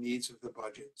all the needs of the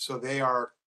budget. So they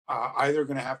are either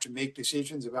going to have to make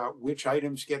decisions about which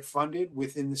items get funded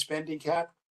within the spending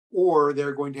cap, or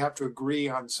they're going to have to agree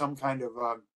on some kind of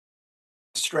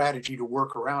strategy to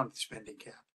work around the spending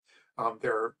cap.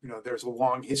 There's a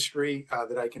long history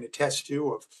that I can attest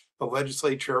to of the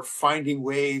legislature finding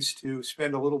ways to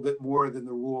spend a little bit more than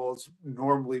the rules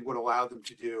normally would allow them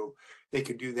to do. They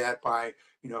can do that by,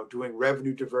 doing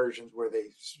revenue diversions, where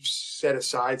they set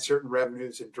aside certain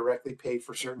revenues and directly pay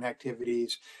for certain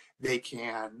activities. They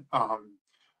can,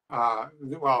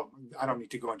 well, I don't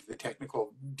need to go into the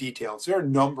technical details. There are a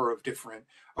number of different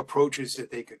approaches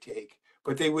that they could take,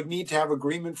 but they would need to have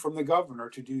agreement from the governor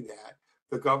to do that.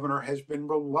 the governor has been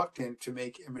reluctant to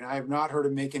make, I mean, I have not heard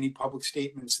him make any public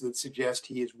statements that suggest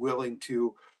he is willing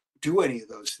to do any of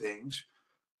those things,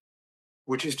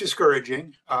 which is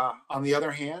discouraging. On the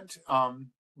other hand,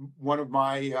 one of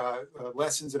my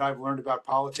lessons that I've learned about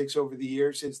politics over the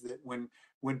years is that when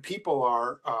people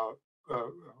are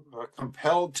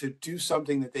compelled to do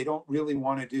something that they don't really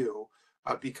want to do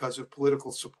because of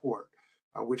political support,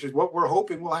 which is what we're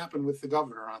hoping will happen with the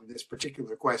governor on this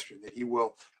particular question, that he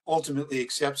will ultimately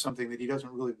accept something that he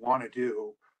doesn't really want to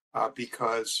do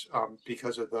because of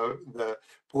the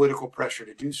political pressure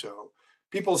to do so.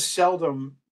 People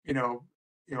seldom,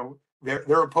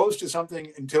 they're opposed to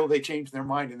something until they change their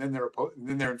mind, and then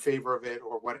they're in favor of it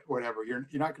or whatever. You're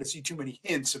not going to see too many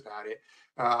hints about it.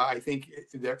 I think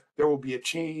there will be a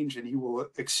change, and he will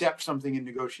accept something in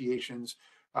negotiations,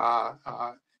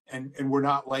 and we're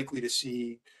not likely to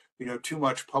see too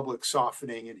much public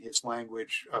softening in his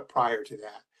language prior to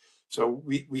that. So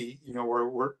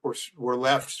we're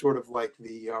left sort of like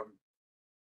the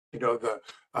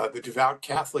devout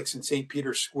Catholics in St.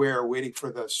 Peter's Square waiting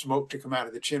for the smoke to come out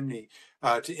of the chimney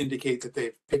to indicate that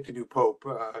they've picked a new pope.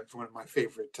 It's one of my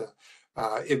favorite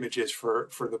images for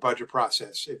the budget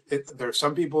process. There are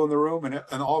some people in the room,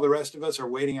 and all the rest of us are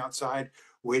waiting outside,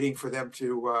 waiting for them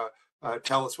to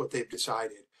tell us what they've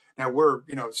decided. Now we're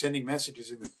sending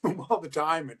messages in the room all the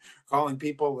time and calling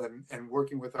people and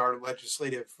working with our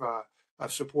legislative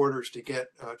supporters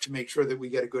to make sure that we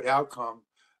get a good outcome.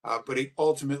 But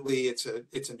ultimately, it's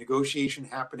a negotiation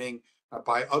happening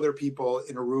by other people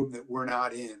in a room that we're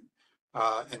not in,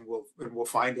 and we'll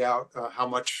find out how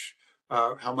much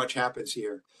happens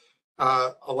here.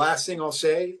 A last thing I'll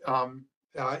say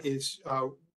is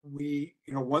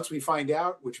once we find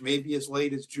out, which may be as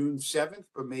late as June 7th,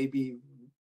 but maybe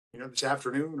this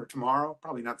afternoon or tomorrow,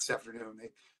 probably not this afternoon.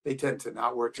 They tend to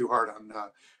not work too hard on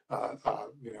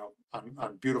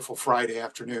beautiful Friday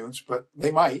afternoons, but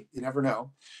they might. You never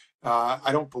know.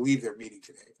 I don't believe they're meeting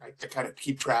today. I kind of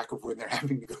keep track of when they're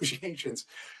having negotiations.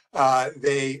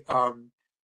 It's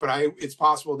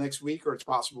possible next week, or it's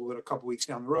possible that a couple weeks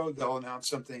down the road they'll announce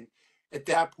something. At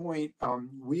that point,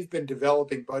 we've been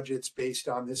developing budgets based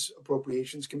on this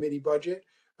appropriations committee budget,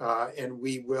 and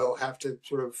we will have to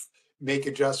sort of make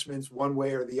adjustments one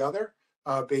way or the other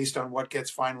based on what gets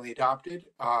finally adopted.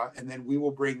 And then we will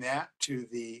bring that to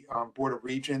the Board of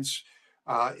Regents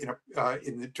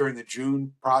during the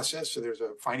June process. So there's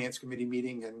a finance committee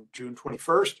meeting in June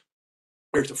 21st.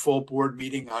 There's a full board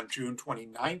meeting on June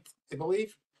 29th, I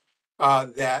believe,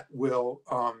 that will,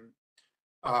 or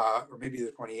maybe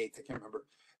the 28th, I can't remember,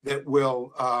 that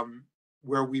will,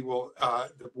 where we will,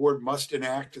 the board must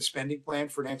enact a spending plan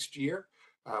for next year.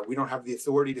 We don't have the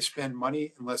authority to spend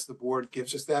money unless the board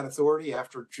gives us that authority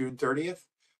after June 30th.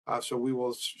 So we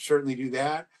will certainly do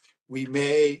that. We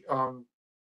may,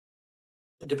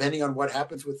 depending on what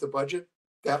happens with the budget,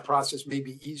 that process may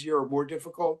be easier or more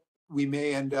difficult. We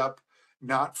may end up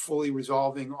not fully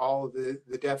resolving all of the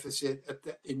deficit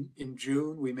in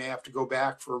June. We may have to go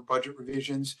back for budget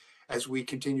revisions as we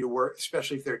continue to work,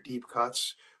 especially if they're deep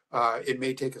cuts. It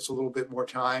may take us a little bit more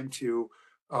time to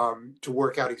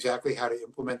work out exactly how to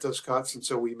implement those cuts. And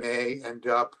so we may end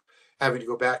up having to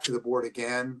go back to the board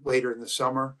again later in the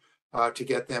summer to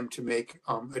get them to make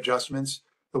adjustments.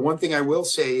 The one thing I will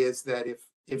say is that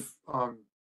if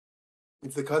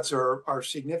the cuts are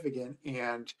significant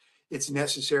and it's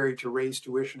necessary to raise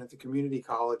tuition at the community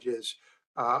colleges,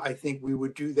 I think we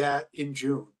would do that in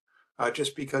June,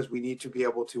 just because we need to be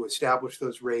able to establish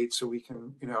those rates so we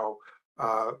can,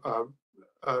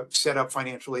 set up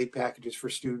financial aid packages for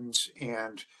students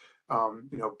and,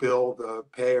 bill the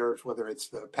payers, whether it's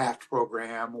the PACT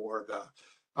program or the,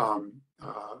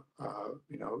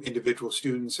 individual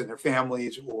students and their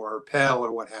families or Pell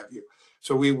or what have you.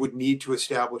 So we would need to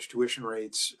establish tuition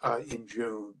rates in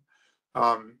June.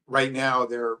 Right now,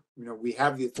 we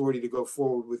have the authority to go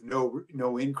forward with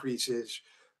no increases,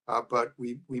 but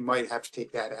we might have to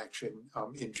take that action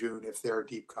in June if there are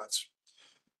deep cuts.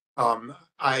 I'm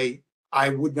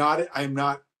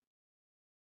not,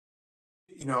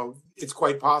 it's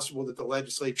quite possible that the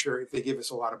legislature, if they give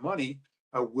us a lot of money,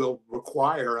 will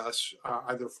require us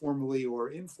either formally or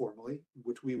informally,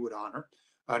 which we would honor,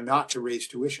 not to raise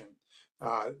tuition.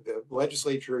 The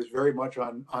legislature is very much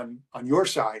on your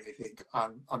side, I think,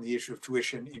 on the issue of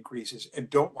tuition increases and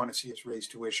don't want to see us raise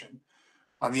tuition.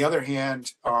 On the other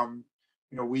hand,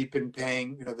 we've been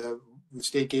paying, the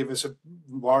state gave us a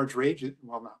large raise,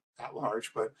 well, not that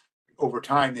large, but over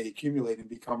time they accumulate and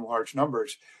become large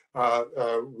numbers.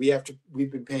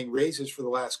 We've been paying raises for the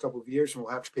last couple of years, and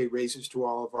we'll have to pay raises to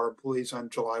all of our employees on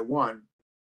July 1.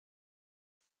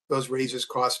 Those raises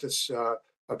cost us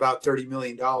about $30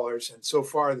 million. And so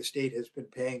far, the state has been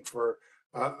paying for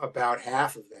about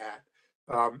half of that,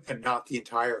 and not the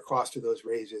entire cost of those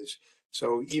raises.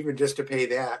 So even just to pay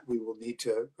that, we will need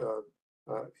to,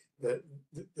 the,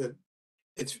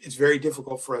 it's very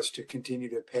difficult for us to continue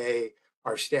to pay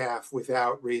our staff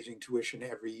without raising tuition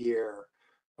every year,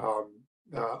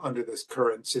 under this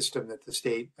current system that the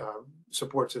state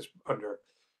supports us under.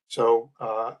 So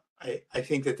I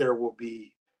think that there will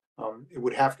be, it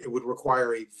would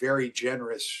require a very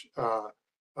generous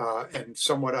and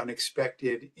somewhat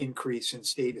unexpected increase in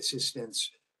state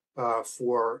assistance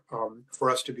for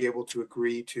us to be able to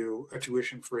agree to a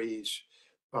tuition freeze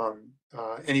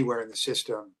anywhere in the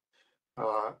system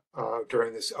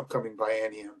during this upcoming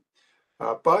biennium.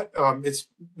 But it's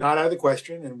not out of the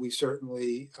question, and we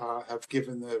certainly have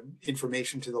given the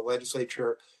information to the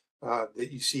legislature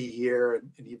that you see here,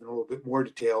 and even a little bit more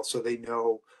detail, so they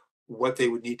know what they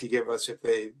would need to give us if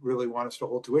they really want us to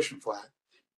hold tuition flat.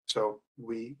 So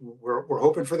we're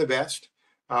hoping for the best.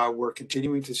 We're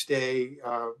continuing to stay,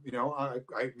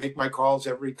 I make my calls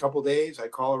every couple of days. I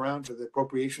call around to the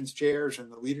appropriations chairs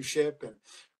and the leadership, and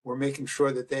we're making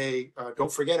sure that they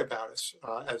don't forget about us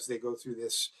as they go through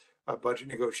this budget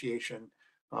negotiation.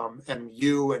 And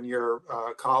you and your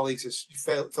colleagues as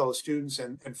fellow students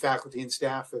and faculty and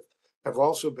staff have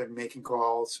also been making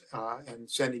calls and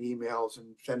sending emails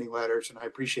and sending letters, and I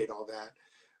appreciate all that.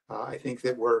 I think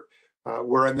that we're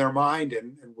in their mind,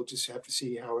 and we'll just have to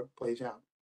see how it plays out.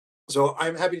 So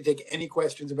I'm happy to take any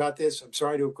questions about this. I'm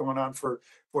sorry to have gone on for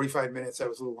 45 minutes. That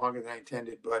was a little longer than I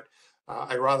intended, but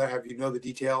I'd rather have you know the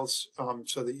details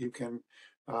so that you can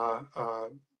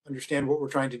understand what we're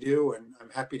trying to do, and I'm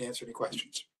happy to answer any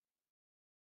questions.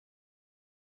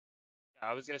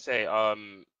 I was gonna say,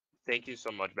 thank you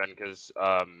so much, Ben, because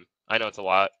I know it's a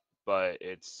lot, but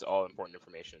it's all important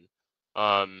information.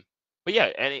 But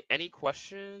yeah, any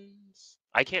questions?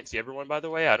 I can't see everyone, by the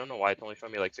way. I don't know why it's only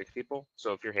showing me like 6 people.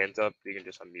 So if your hand's up, you can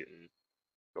just unmute and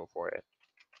go for it.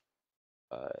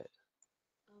 I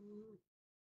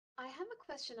have a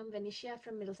question. I'm Venetia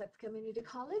from Middlesex Community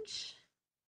College.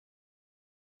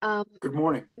 Good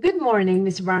morning. Good morning,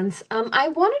 Ms. Barnes. I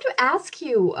wanted to ask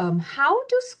you, how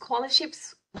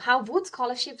would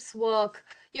scholarships work,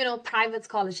 private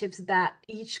scholarships that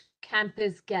each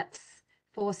campus gets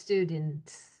for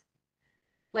students?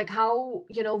 Like how,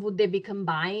 would they be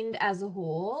combined as a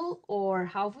whole, or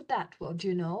how would that work? Do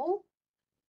you know?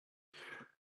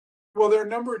 Well, there are a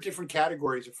number of different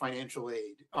categories of financial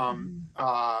aid.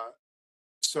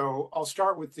 So I'll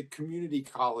start with the community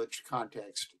college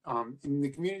context. In the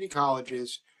community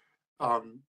colleges,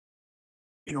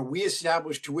 we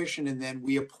establish tuition and then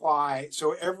we apply.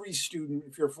 So every student,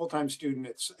 if you're a full-time student,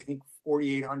 it's I think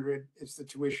 $4,800 is the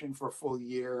tuition for a full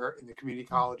year in the community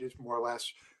colleges, more or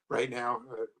less right now.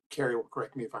 Carrie will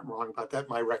correct me if I'm wrong about that,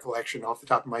 my recollection off the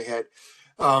top of my head.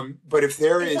 But if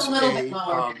there it's is a little bit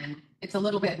lower, it's a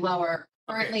little bit lower.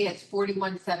 Currently, it's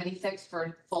 $4,176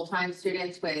 for full-time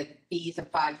students with fees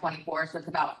of $524, so it's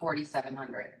about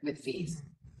 $4,700 with fees.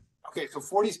 Okay, so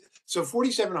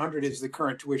 4,700 is the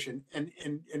current tuition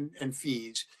and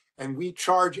fees, and we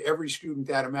charge every student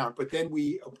that amount. But then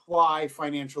we apply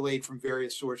financial aid from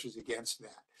various sources against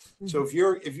that. So if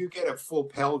you get a full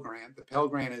Pell Grant, the Pell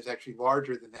Grant is actually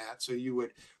larger than that. So you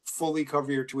would fully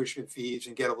cover your tuition and fees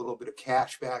and get a little bit of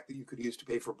cash back that you could use to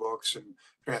pay for books and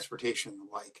transportation and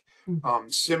the like.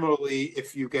 Similarly,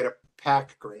 if you get a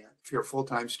PACT grant, if you're a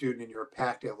full-time student and you're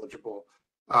PACT eligible,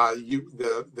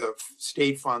 the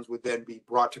state funds would then be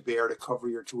brought to bear to cover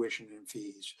your tuition and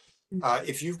fees.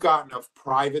 If you've gotten a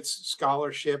private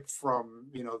scholarship from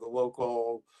the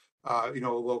local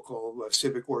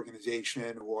civic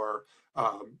organization or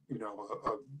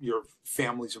your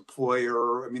family's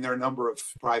employer, I mean there are a number of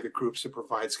private groups that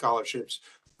provide scholarships.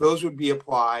 Those would be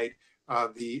applied.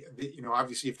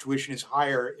 Obviously if tuition is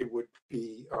higher, it would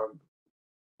be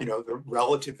the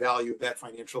relative value of that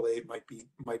financial aid might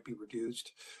be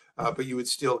reduced, but you would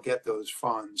still get those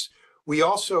funds. We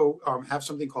also have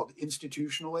something called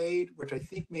institutional aid, which I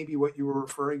think may be what you were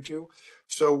referring to.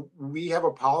 So we have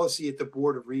a policy at the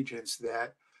Board of Regents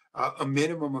that a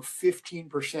minimum of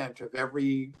 15% of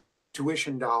every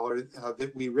tuition dollar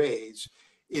that we raise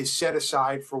is set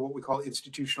aside for what we call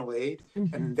institutional aid,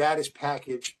 and that is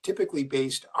packaged typically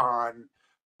based on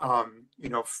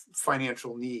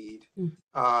financial need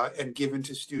and given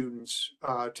to students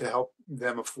to help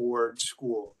them afford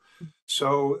school.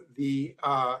 So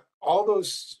all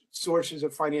those sources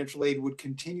of financial aid would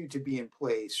continue to be in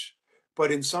place,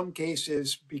 but in some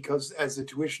cases, because as the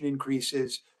tuition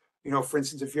increases, for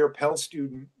instance, if you're a Pell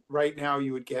student right now,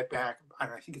 you would get back,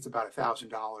 I think it's about $1,000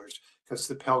 because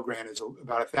the Pell Grant is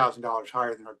about $1,000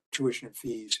 higher than our tuition and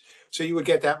fees. So you would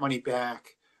get that money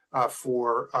back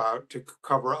to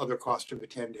cover other costs of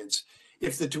attendance.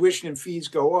 If the tuition and fees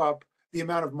go up, the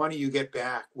amount of money you get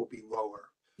back will be lower.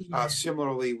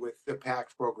 Similarly with the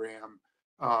PACT program,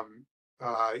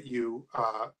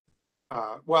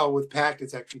 well, with PACT,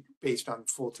 it's actually based on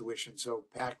full tuition. So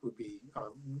PACT would be,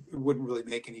 it wouldn't really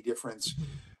make any difference.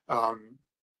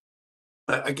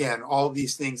 Again, all of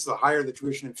these things, the higher the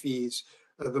tuition and fees,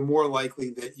 the more likely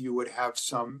that you would have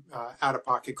some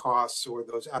out-of-pocket costs, or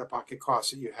those out-of-pocket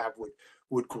costs that you have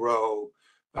would grow.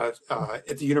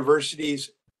 At the universities,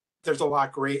 there's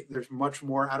much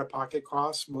more out-of-pocket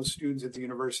costs. Most students at the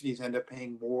universities end up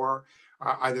paying more,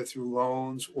 either through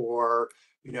loans or,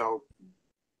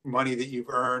 money that you've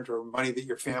earned or money that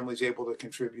your family's able to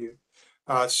contribute.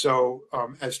 So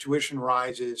as tuition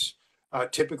rises,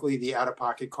 typically the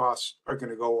out-of-pocket costs are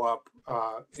going to go up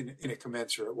in a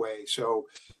commensurate way. So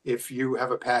if you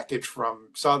have a package from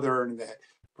Southern that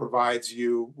provides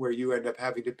you where you end up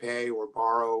having to pay or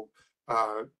borrow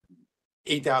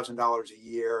 $8,000 a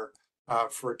year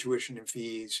for tuition and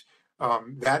fees,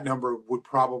 that number would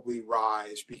probably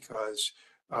rise because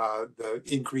the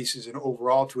increases in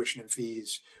overall tuition and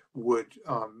fees would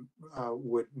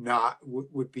not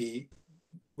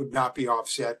be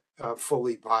offset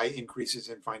fully by increases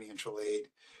in financial aid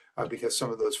because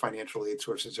some of those financial aid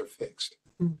sources are fixed.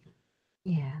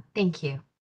 Yeah, thank you.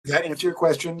 Does that answer your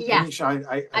question? Yeah. Anisha?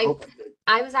 I hope I did.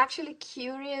 I was actually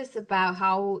curious about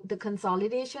how the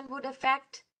consolidation would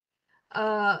affect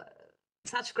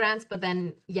such grants, but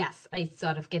then yes, I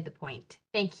sort of get the point.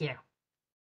 Thank you.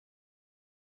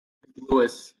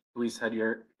 Louis had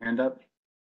your hand up.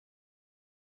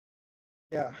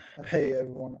 Yeah. Hey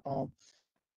everyone.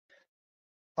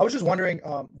 I was just wondering,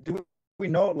 do we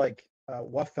know like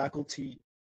what faculty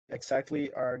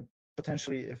exactly are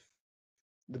potentially, if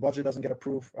the budget doesn't get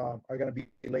approved, are going to be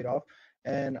laid off?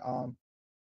 And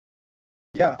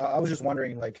yeah, I was just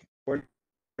wondering like where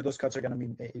those cuts are going to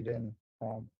be made in,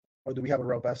 or do we have a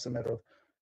rough estimate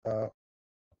of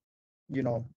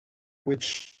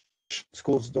which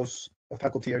schools those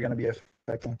faculty are going to be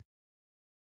affecting?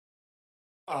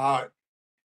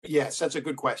 Yes, that's a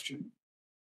good question.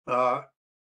 I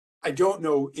don't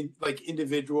know, like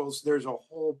individuals, there's a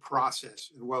whole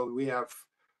process. Well, we have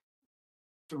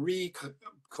 3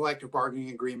 collective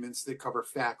bargaining agreements that cover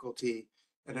faculty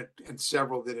and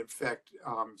several that affect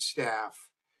staff.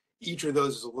 Each of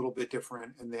those is a little bit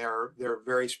different, and there are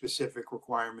very specific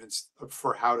requirements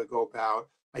for how to go about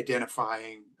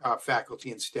identifying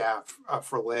faculty and staff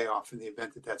for layoff in the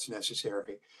event that that's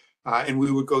necessary. And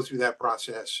we would go through that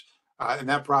process. And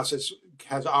that process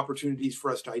has opportunities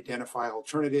for us to identify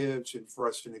alternatives and for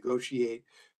us to negotiate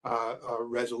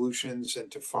resolutions and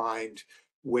to find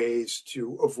ways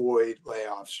to avoid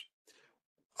layoffs.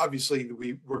 Obviously,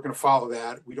 we're going to follow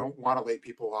that. We don't want to lay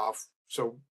people off.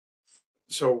 So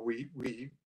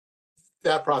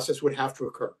that process would have to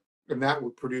occur, and that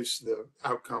would produce the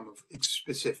outcome of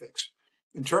specifics.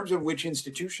 In terms of which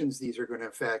institutions these are going to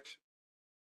affect,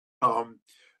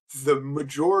 the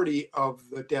majority of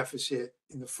the deficit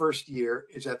in the first year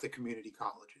is at the community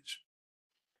colleges.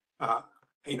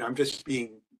 I'm just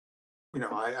being,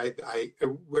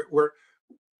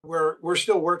 we're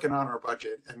still working on our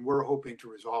budget, and we're hoping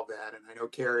to resolve that. And I know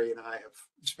Carrie and I have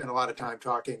spent a lot of time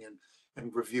talking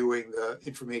and reviewing the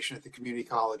information at the community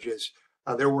colleges.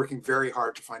 They're working very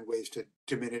hard to find ways to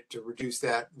reduce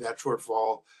that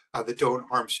shortfall that don't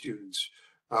harm students.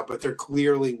 But there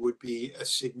clearly would be a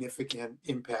significant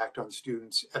impact on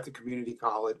students at the community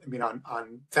college,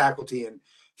 on faculty and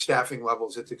staffing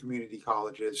levels at the community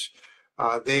colleges.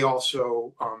 They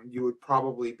also, you would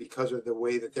probably, because of the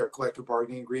way that their collective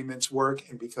bargaining agreements work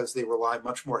and because they rely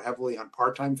much more heavily on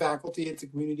part-time faculty at the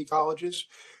community colleges,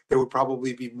 there would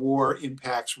probably be more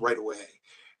impacts right away.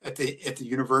 At the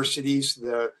universities,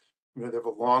 they have a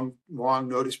long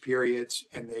notice periods,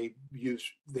 and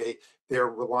their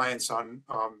reliance on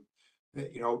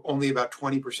only about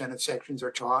 20% of sections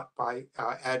are taught by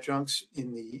adjuncts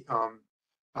in the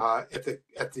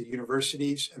at the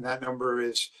universities, and that number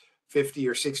is 50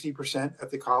 or 60%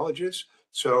 at the colleges.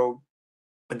 So,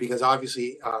 and because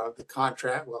obviously the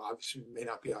contract, well, obviously it may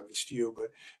not be obvious to you,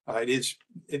 but it is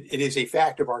a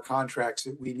fact of our contracts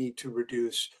that we need to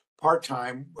reduce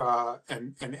part-time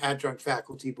and adjunct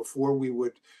faculty before we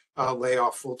would lay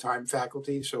off full-time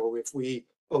faculty. So if we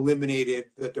eliminated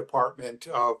the department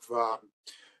of,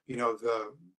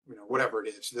 whatever it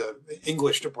is, the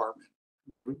English department,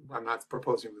 I'm not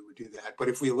proposing we would do that, but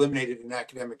if we eliminated an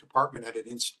academic department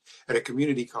at a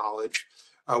community college,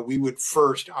 we would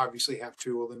first obviously have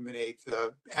to eliminate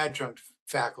the adjunct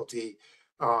faculty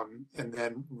and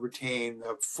then retain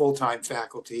the full-time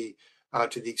faculty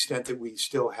to the extent that we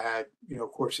still had,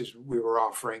 courses we were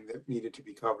offering that needed to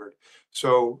be covered.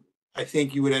 So I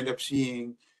think you would end up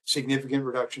seeing significant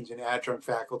reductions in adjunct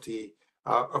faculty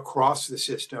across the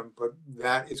system, but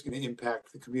that is going to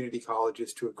impact the community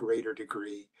colleges to a greater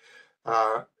degree.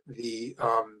 But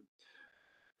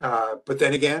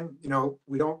then again,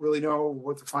 we don't really know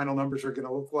what the final numbers are going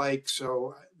to look like.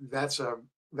 So that's a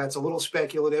little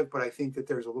speculative, but I think that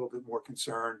there's a little bit more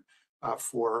concern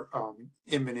for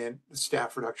imminent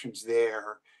staff reductions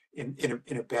there in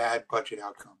a bad budget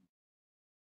outcome.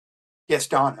 Yes,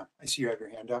 Donna, I see you have your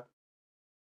hand up.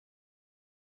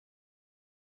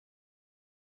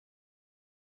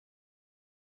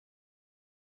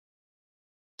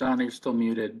 Donna, you're still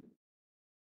muted.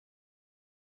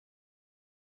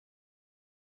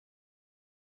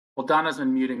 Well, Donna's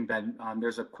unmuting, Ben.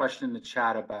 There's a question in the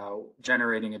chat about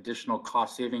generating additional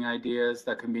cost-saving ideas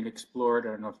that can be explored.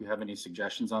 I don't know if you have any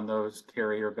suggestions on those,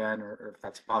 Carrie or Ben, or if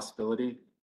that's a possibility.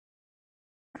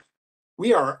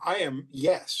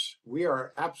 Yes, we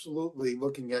are absolutely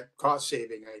looking at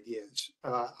cost-saving ideas.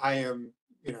 There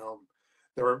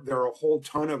are a whole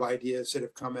ton of ideas that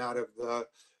have come out of the,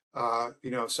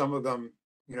 some of them,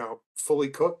 fully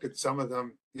cooked, and some of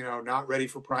them, not ready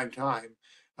for prime time.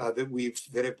 That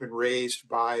have been raised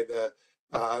by the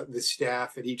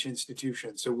staff at each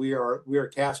institution. So we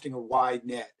are casting a wide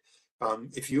net.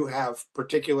 If you have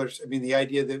particulars, the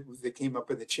idea that came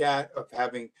up in the chat of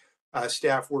having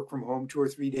staff work from home 2 or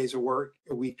 3 days of work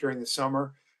a week during the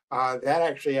summer, that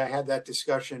actually I had that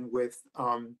discussion with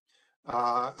my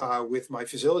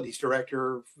facilities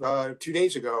director 2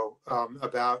 days ago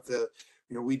about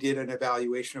we did an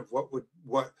evaluation of what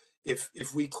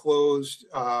if we closed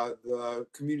the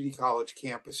community college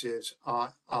campuses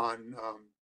on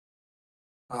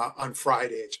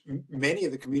Fridays. Many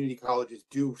of the community colleges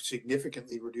do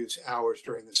significantly reduce hours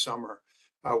during the summer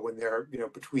when they're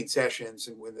between sessions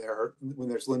and when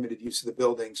there's limited use of the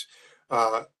buildings.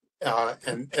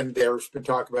 And there's been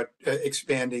talk about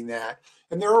expanding that,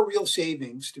 and there are real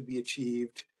savings to be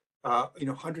achieved.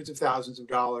 Hundreds of thousands of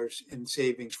dollars in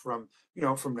savings from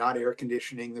not air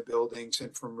conditioning the buildings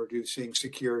and from reducing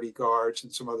security guards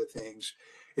and some other things.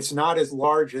 It's not as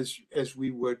large as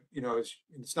we would,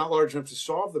 it's not large enough to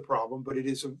solve the problem, but it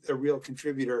is a real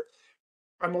contributor.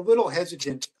 I'm a little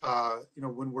hesitant,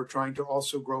 when we're trying to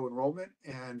also grow enrollment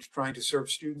and trying to serve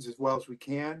students as well as we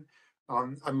can.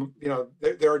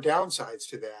 There are downsides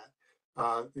to that.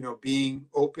 Being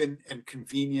open and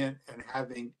convenient and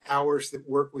having hours that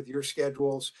work with your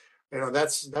schedules,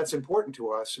 that's important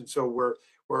to us. And so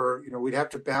we'd have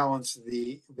to balance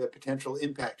the potential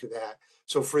impact of that.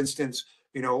 So for instance,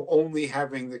 only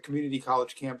having the community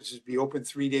college campuses be open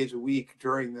 3 days a week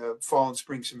during the fall and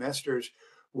spring semesters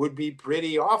would be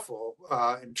pretty awful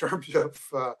in terms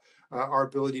of our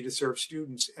ability to serve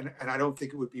students. And I don't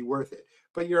think it would be worth it.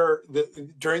 But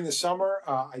during the summer,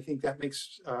 I think that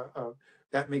makes a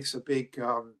big,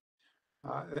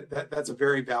 that's a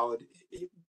very valid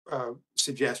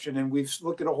suggestion. And we've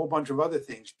looked at a whole bunch of other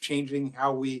things, changing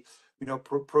how we,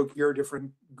 procure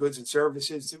different goods and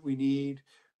services that we need,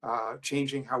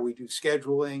 changing how we do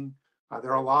scheduling.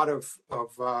 There are a lot of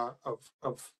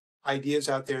ideas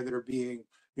out there that are being,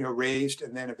 raised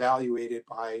and then evaluated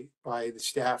by the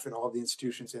staff at all the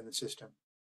institutions in the system.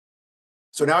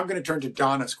 So now I'm going to turn to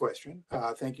Donna's question.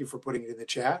 Thank you for putting it in the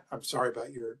chat. I'm sorry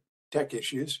about your tech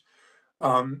issues.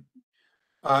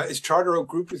 Is Charter Oak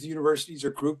grouped with universities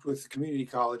or grouped with community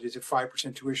colleges if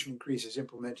 5% tuition increase is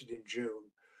implemented in June?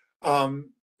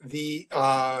 The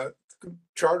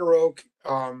Charter Oak,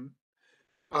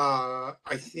 I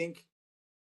think,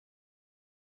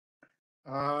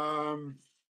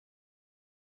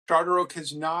 Charter Oak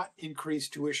has not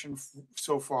increased tuition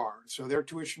so far, so their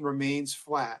tuition remains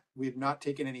flat. We have not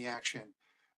taken any action.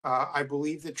 I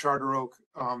believe that Charter Oak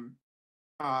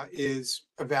is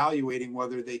evaluating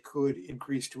whether they could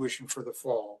increase tuition for the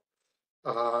fall.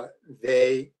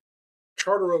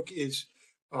 Charter Oak is,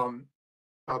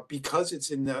 because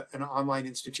it's in an online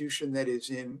institution that is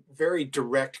in very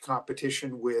direct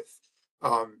competition with,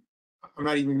 I'm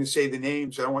not even going to say the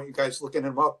names. I don't want you guys looking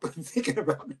them up and thinking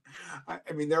about it.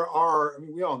 We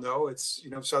all know it's,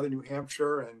 Southern New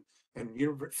Hampshire and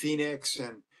Phoenix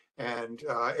and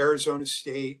Arizona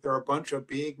State. There are a bunch of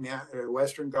big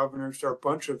Western Governors. There are a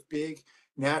bunch of big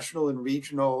national and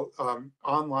regional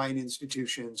online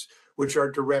institutions which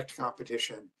are direct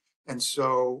competition. And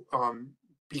so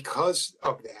because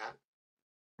of that,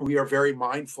 we are very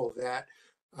mindful that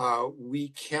we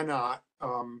cannot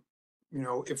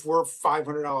if we're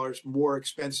 $500 more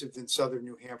expensive than Southern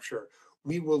New Hampshire,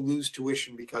 we will lose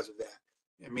tuition because of that.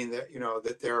 I mean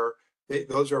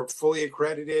those are fully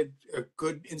accredited,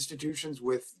 good institutions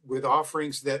with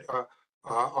offerings that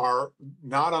are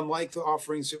not unlike the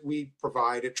offerings that we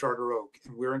provide at Charter Oak,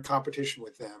 and we're in competition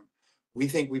with them. We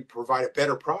think we provide a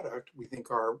better product. We think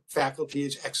our faculty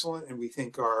is excellent, and we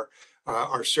think our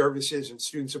services and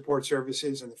student support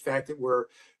services, and the fact that we're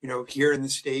here in the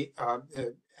state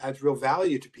adds real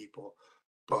value to people.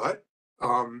 But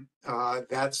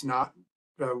that's not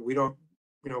we don't.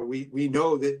 We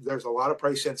know that there's a lot of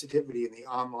price sensitivity in the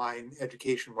online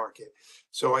education market.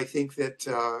 So I think that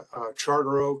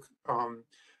Charter Oak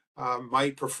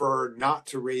might prefer not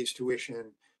to raise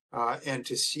tuition and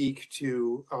to seek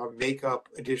to make up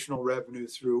additional revenue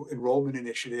through enrollment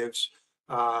initiatives.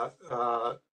 And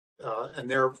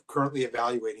they're currently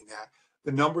evaluating that.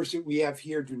 The numbers that we have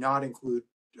here do not include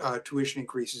tuition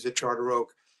increases at Charter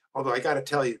Oak. Although I got to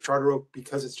tell you, Charter Oak,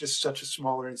 because it's just such a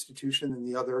smaller institution than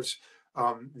the others,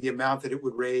 the amount that it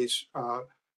would raise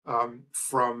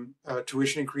from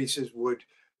tuition increases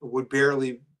would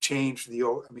barely change the.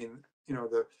 I mean,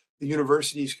 the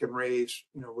universities can raise,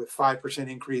 with 5%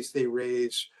 increase, they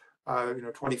raise,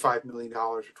 $25 million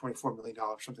or $24 million,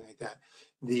 something like that.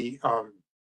 The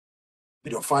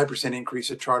 5%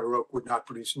 increase at Charter Oak would not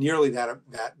produce nearly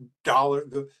that dollar,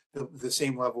 the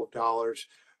same level of dollars.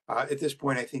 At this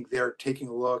point, I think they're taking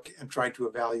a look and trying to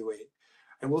evaluate.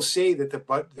 I will say that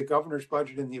the governor's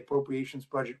budget and the appropriations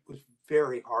budget was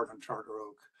very hard on Charter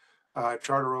Oak.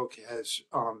 Charter Oak has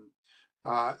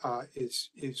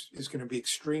is going to be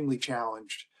extremely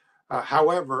challenged.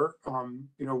 However,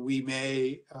 we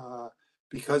may,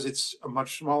 because it's a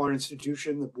much smaller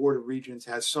institution, the Board of Regents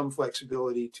has some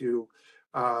flexibility to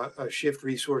shift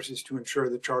resources to ensure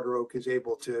that Charter Oak is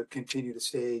able to continue to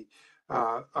stay,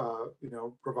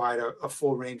 provide a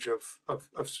full range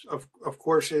of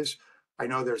courses. I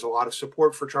know there's a lot of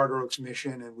support for Charter Oak's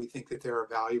mission, and we think that they're a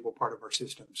valuable part of our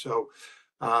system. So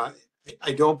I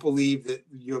don't believe that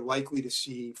you're likely to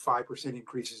see 5%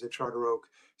 increases at Charter Oak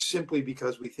simply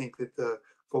because we think that the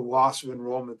loss of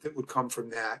enrollment that would come from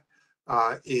that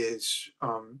is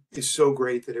so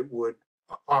great that it would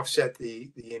offset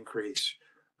the increase.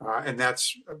 And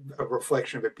that's a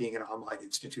reflection of it being an online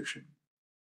institution.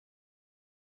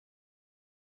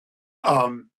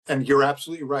 And you're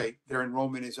absolutely right. Their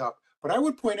enrollment is up. But I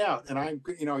would point out, and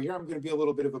here I'm going to be a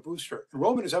little bit of a booster.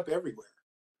 Enrollment is up everywhere.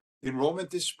 The enrollment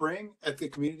this spring at the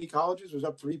community colleges was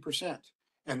up 3%.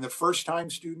 And the first-time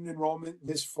student enrollment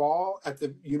this fall at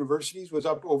the universities was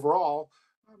up overall,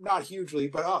 not hugely,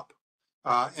 but up.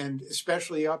 And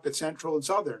especially up at Central and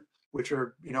Southern, which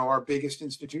are, our biggest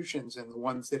institutions and the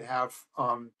ones that have,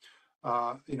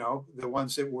 the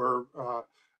ones that were,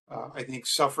 I think,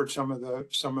 suffered some of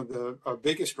the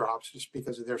biggest drops just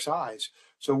because of their size.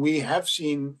 So we have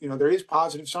seen, there is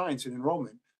positive signs in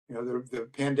enrollment. The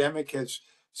pandemic has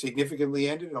significantly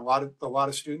ended, and a lot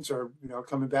of students are,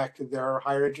 coming back to their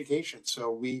higher education.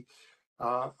 So we,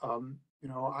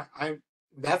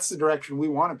 that's the direction we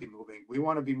want to be moving. We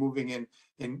want to be moving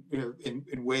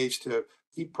in ways to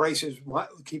keep prices,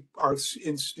 keep our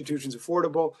institutions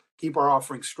affordable, keep our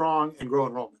offerings strong, and grow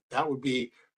enrollment.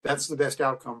 That's the best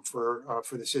outcome for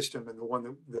the system, and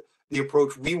the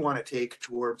approach we want to take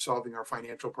toward solving our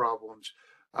financial problems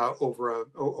over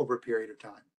a period of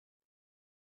time.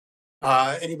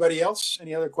 Anybody else?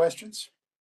 Any other questions?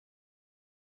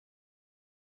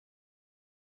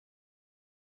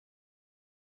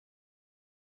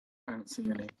 I don't see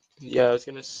any. Yeah, I was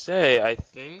gonna say, I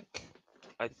think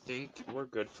we're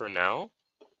good for now.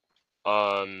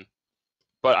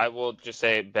 But I will just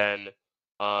say, Ben,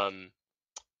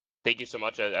 thank you so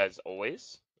much as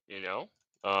always.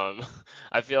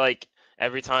 I feel like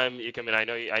every time you come in, I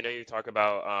know you talk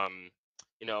about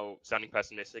sounding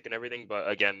pessimistic and everything, but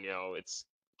again,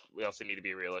 we also need to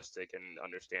be realistic and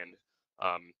understand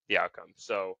the outcome.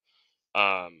 So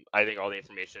I think all the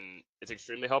information is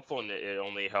extremely helpful, and it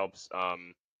only helps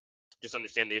just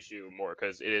understand the issue more,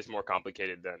 because it is more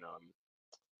complicated than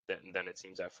it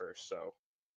seems at first. So,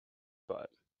 but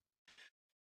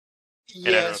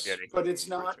yes, but it's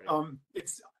not.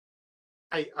 It's.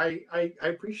 I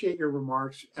appreciate your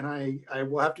remarks, and I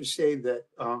will have to say that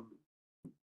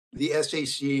the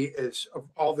SAC is, of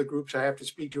all the groups I have to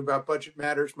speak to about budget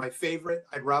matters, my favorite.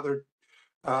 I'd rather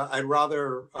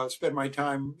spend my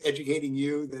time educating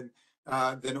you than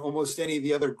almost any of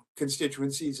the other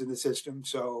constituencies in the system.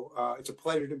 So it's a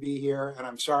pleasure to be here, and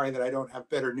I'm sorry that I don't have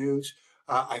better news.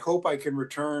 I hope I can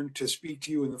return to speak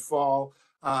to you in the fall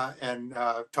and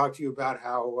talk to you about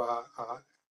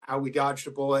how we dodged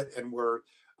a bullet and we're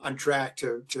on track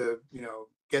to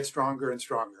get stronger and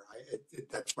stronger.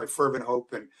 That's my fervent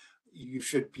hope, and you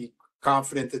should be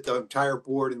confident that the entire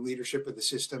board and leadership of the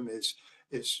system is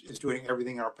doing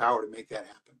everything in our power to make that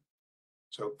happen.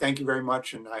 So thank you very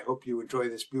much, and I hope you enjoy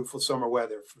this beautiful summer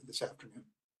weather for this afternoon.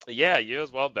 Yeah, you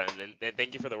as well, Ben, and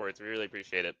thank you for the words. We really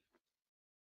appreciate it.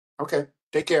 Okay,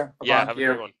 take care. Yeah, Bye-bye. have a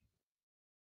good one.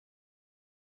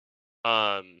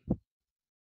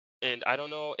 And I don't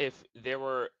know if there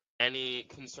were any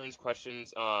concerns,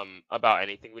 questions about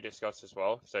anything we discussed as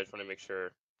well. So I just want to make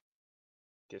sure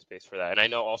give space for that. And I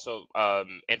know also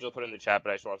Angela put in the chat,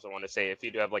 but I just also want to say if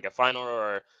you do have like a final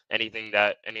or anything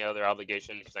that any other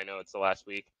obligation, because I know it's the last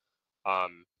week.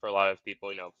 For a lot of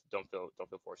people, don't feel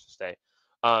forced to stay.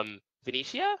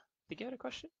 Venetia, I think you had a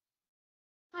question.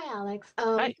 Hi, Alex.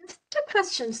 Hi. Just a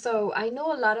question. So I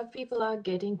know a lot of people are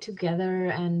getting together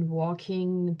and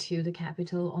walking to the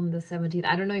Capitol on the 17th.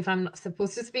 I don't know if I'm not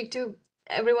supposed to speak to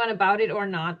everyone about it or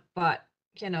not, but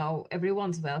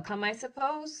everyone's welcome, I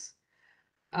suppose.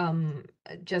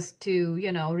 Just to,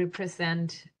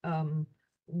 represent,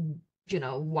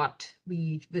 what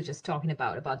we were just talking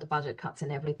about the budget cuts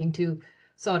and everything to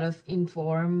sort of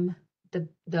inform the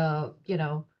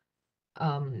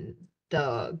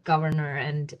governor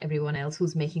and everyone else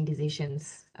who's making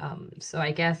decisions. So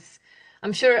I guess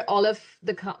I'm sure all of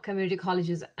the community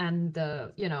colleges and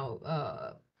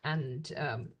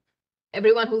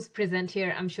everyone who's present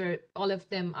here, I'm sure all of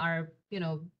them are,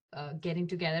 getting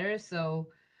together. So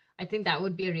I think that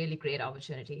would be a really great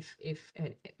opportunity if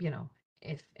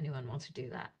anyone wants to do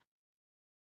that.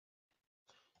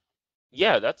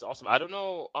 Yeah, that's awesome. I don't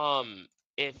know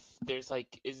if there's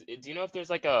like do you know if there's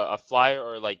like a flyer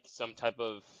or like some type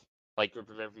of like group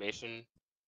of information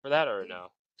for that or no?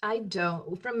 I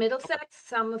don't. From Middlesex,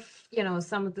 some of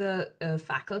the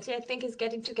faculty I think is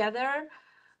getting together.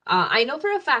 I know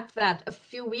for a fact that a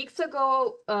few weeks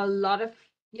ago, a lot of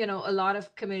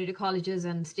community colleges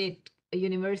and state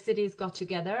universities got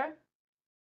together.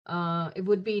 It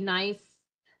would be nice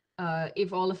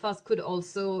if all of us could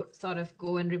also sort of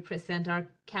go and represent our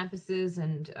campuses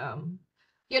and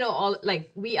all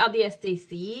like we are the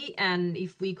SAC, and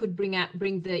if we could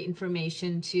bring the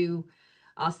information to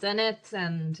our senates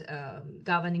and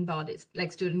governing bodies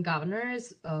like student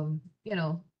governors,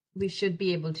 we should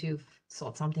be able to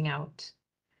sort something out.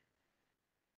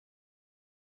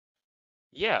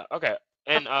 Yeah, okay.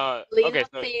 And Lena okay,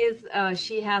 so says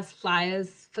she has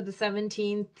flyers for the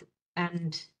 17th,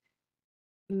 and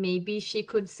maybe she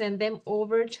could send them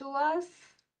over to us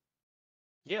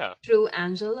yeah. through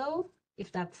Angelo, if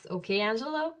that's okay,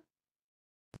 Angelo.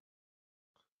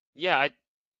 Yeah,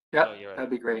 Yeah, oh, you're right.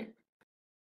 that'd be great.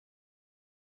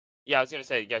 Yeah, I was gonna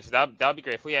say, yeah, so that'd be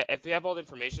great. If we have all the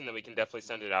information, then we can definitely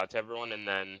send it out to everyone and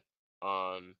then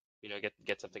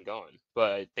get something going.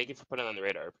 But thank you for putting it on the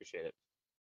radar. I appreciate it.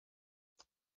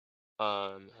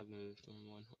 Have moved on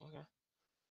one. Okay.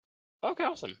 Okay,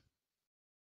 awesome.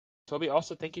 Toby,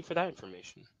 also thank you for that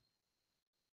information.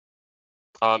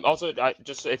 Also,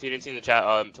 just if you didn't see in the chat,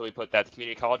 Toby put that the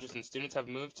community colleges and students have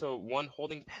moved to one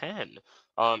holding pen.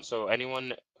 So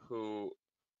everyone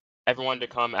to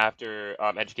come after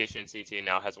education and CT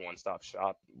now has a one-stop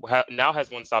shop. Now has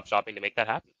one-stop shopping to make that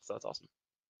happen. So that's awesome.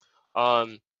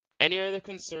 Any other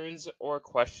concerns or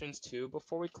questions too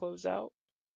before we close out?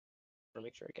 Or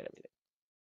make sure I get everything.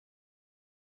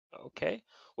 Okay.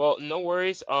 Well, no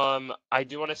worries. I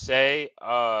do want to say,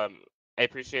 I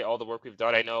appreciate all the work we've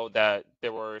done. I know that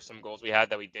there were some goals we had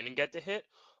that we didn't get to hit.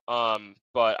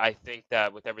 But I think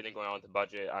that with everything going on with the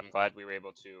budget, I'm glad we were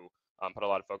able to put a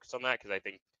lot of focus on that because I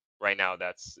think right now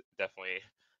that's definitely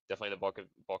the bulk of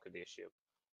the issue.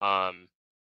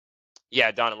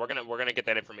 Yeah, Donna, we're gonna get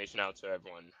that information out so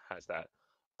everyone has that.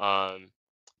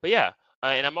 But yeah,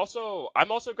 and I'm also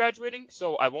graduating,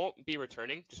 so I won't be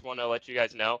returning. Just want to let you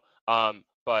guys know.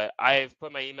 But I've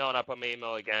put my email and I'll put my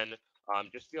email again.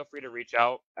 Just feel free to reach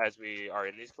out as we are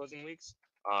in these closing weeks.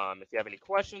 If you have any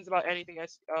questions about anything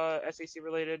SAC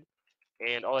related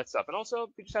and all that stuff, and also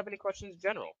if you just have any questions in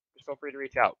general, just feel free to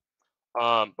reach out.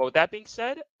 But with that being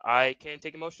said, I can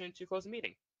take a motion to close the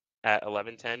meeting at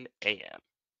 11:10 a.m.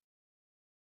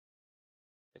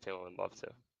 If anyone would love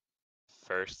to.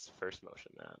 First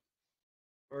motion, Matt.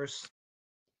 First,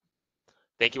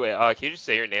 Thank you. Wait, can you just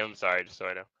say your name? I'm sorry, just so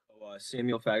I know.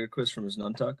 Samuel Fagerquist from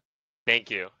Snuntuck. Thank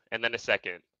you. And then a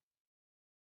second.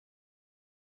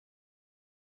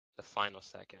 The final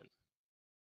second.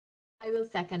 I will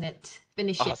second it.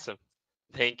 Finish it. Awesome.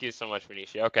 Thank you so much,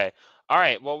 Venetia. Okay. All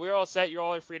right. Well, we're all set. You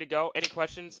all are free to go. Any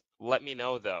questions? Let me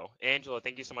know, though. Angela,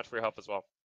 thank you so much for your help as well.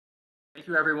 Thank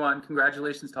you, everyone.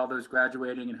 Congratulations to all those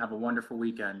graduating and have a wonderful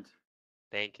weekend.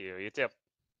 Thank you. You too.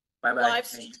 Bye-bye. Live,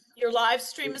 Thanks. your live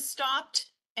stream is stopped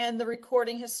and the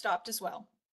recording has stopped as well.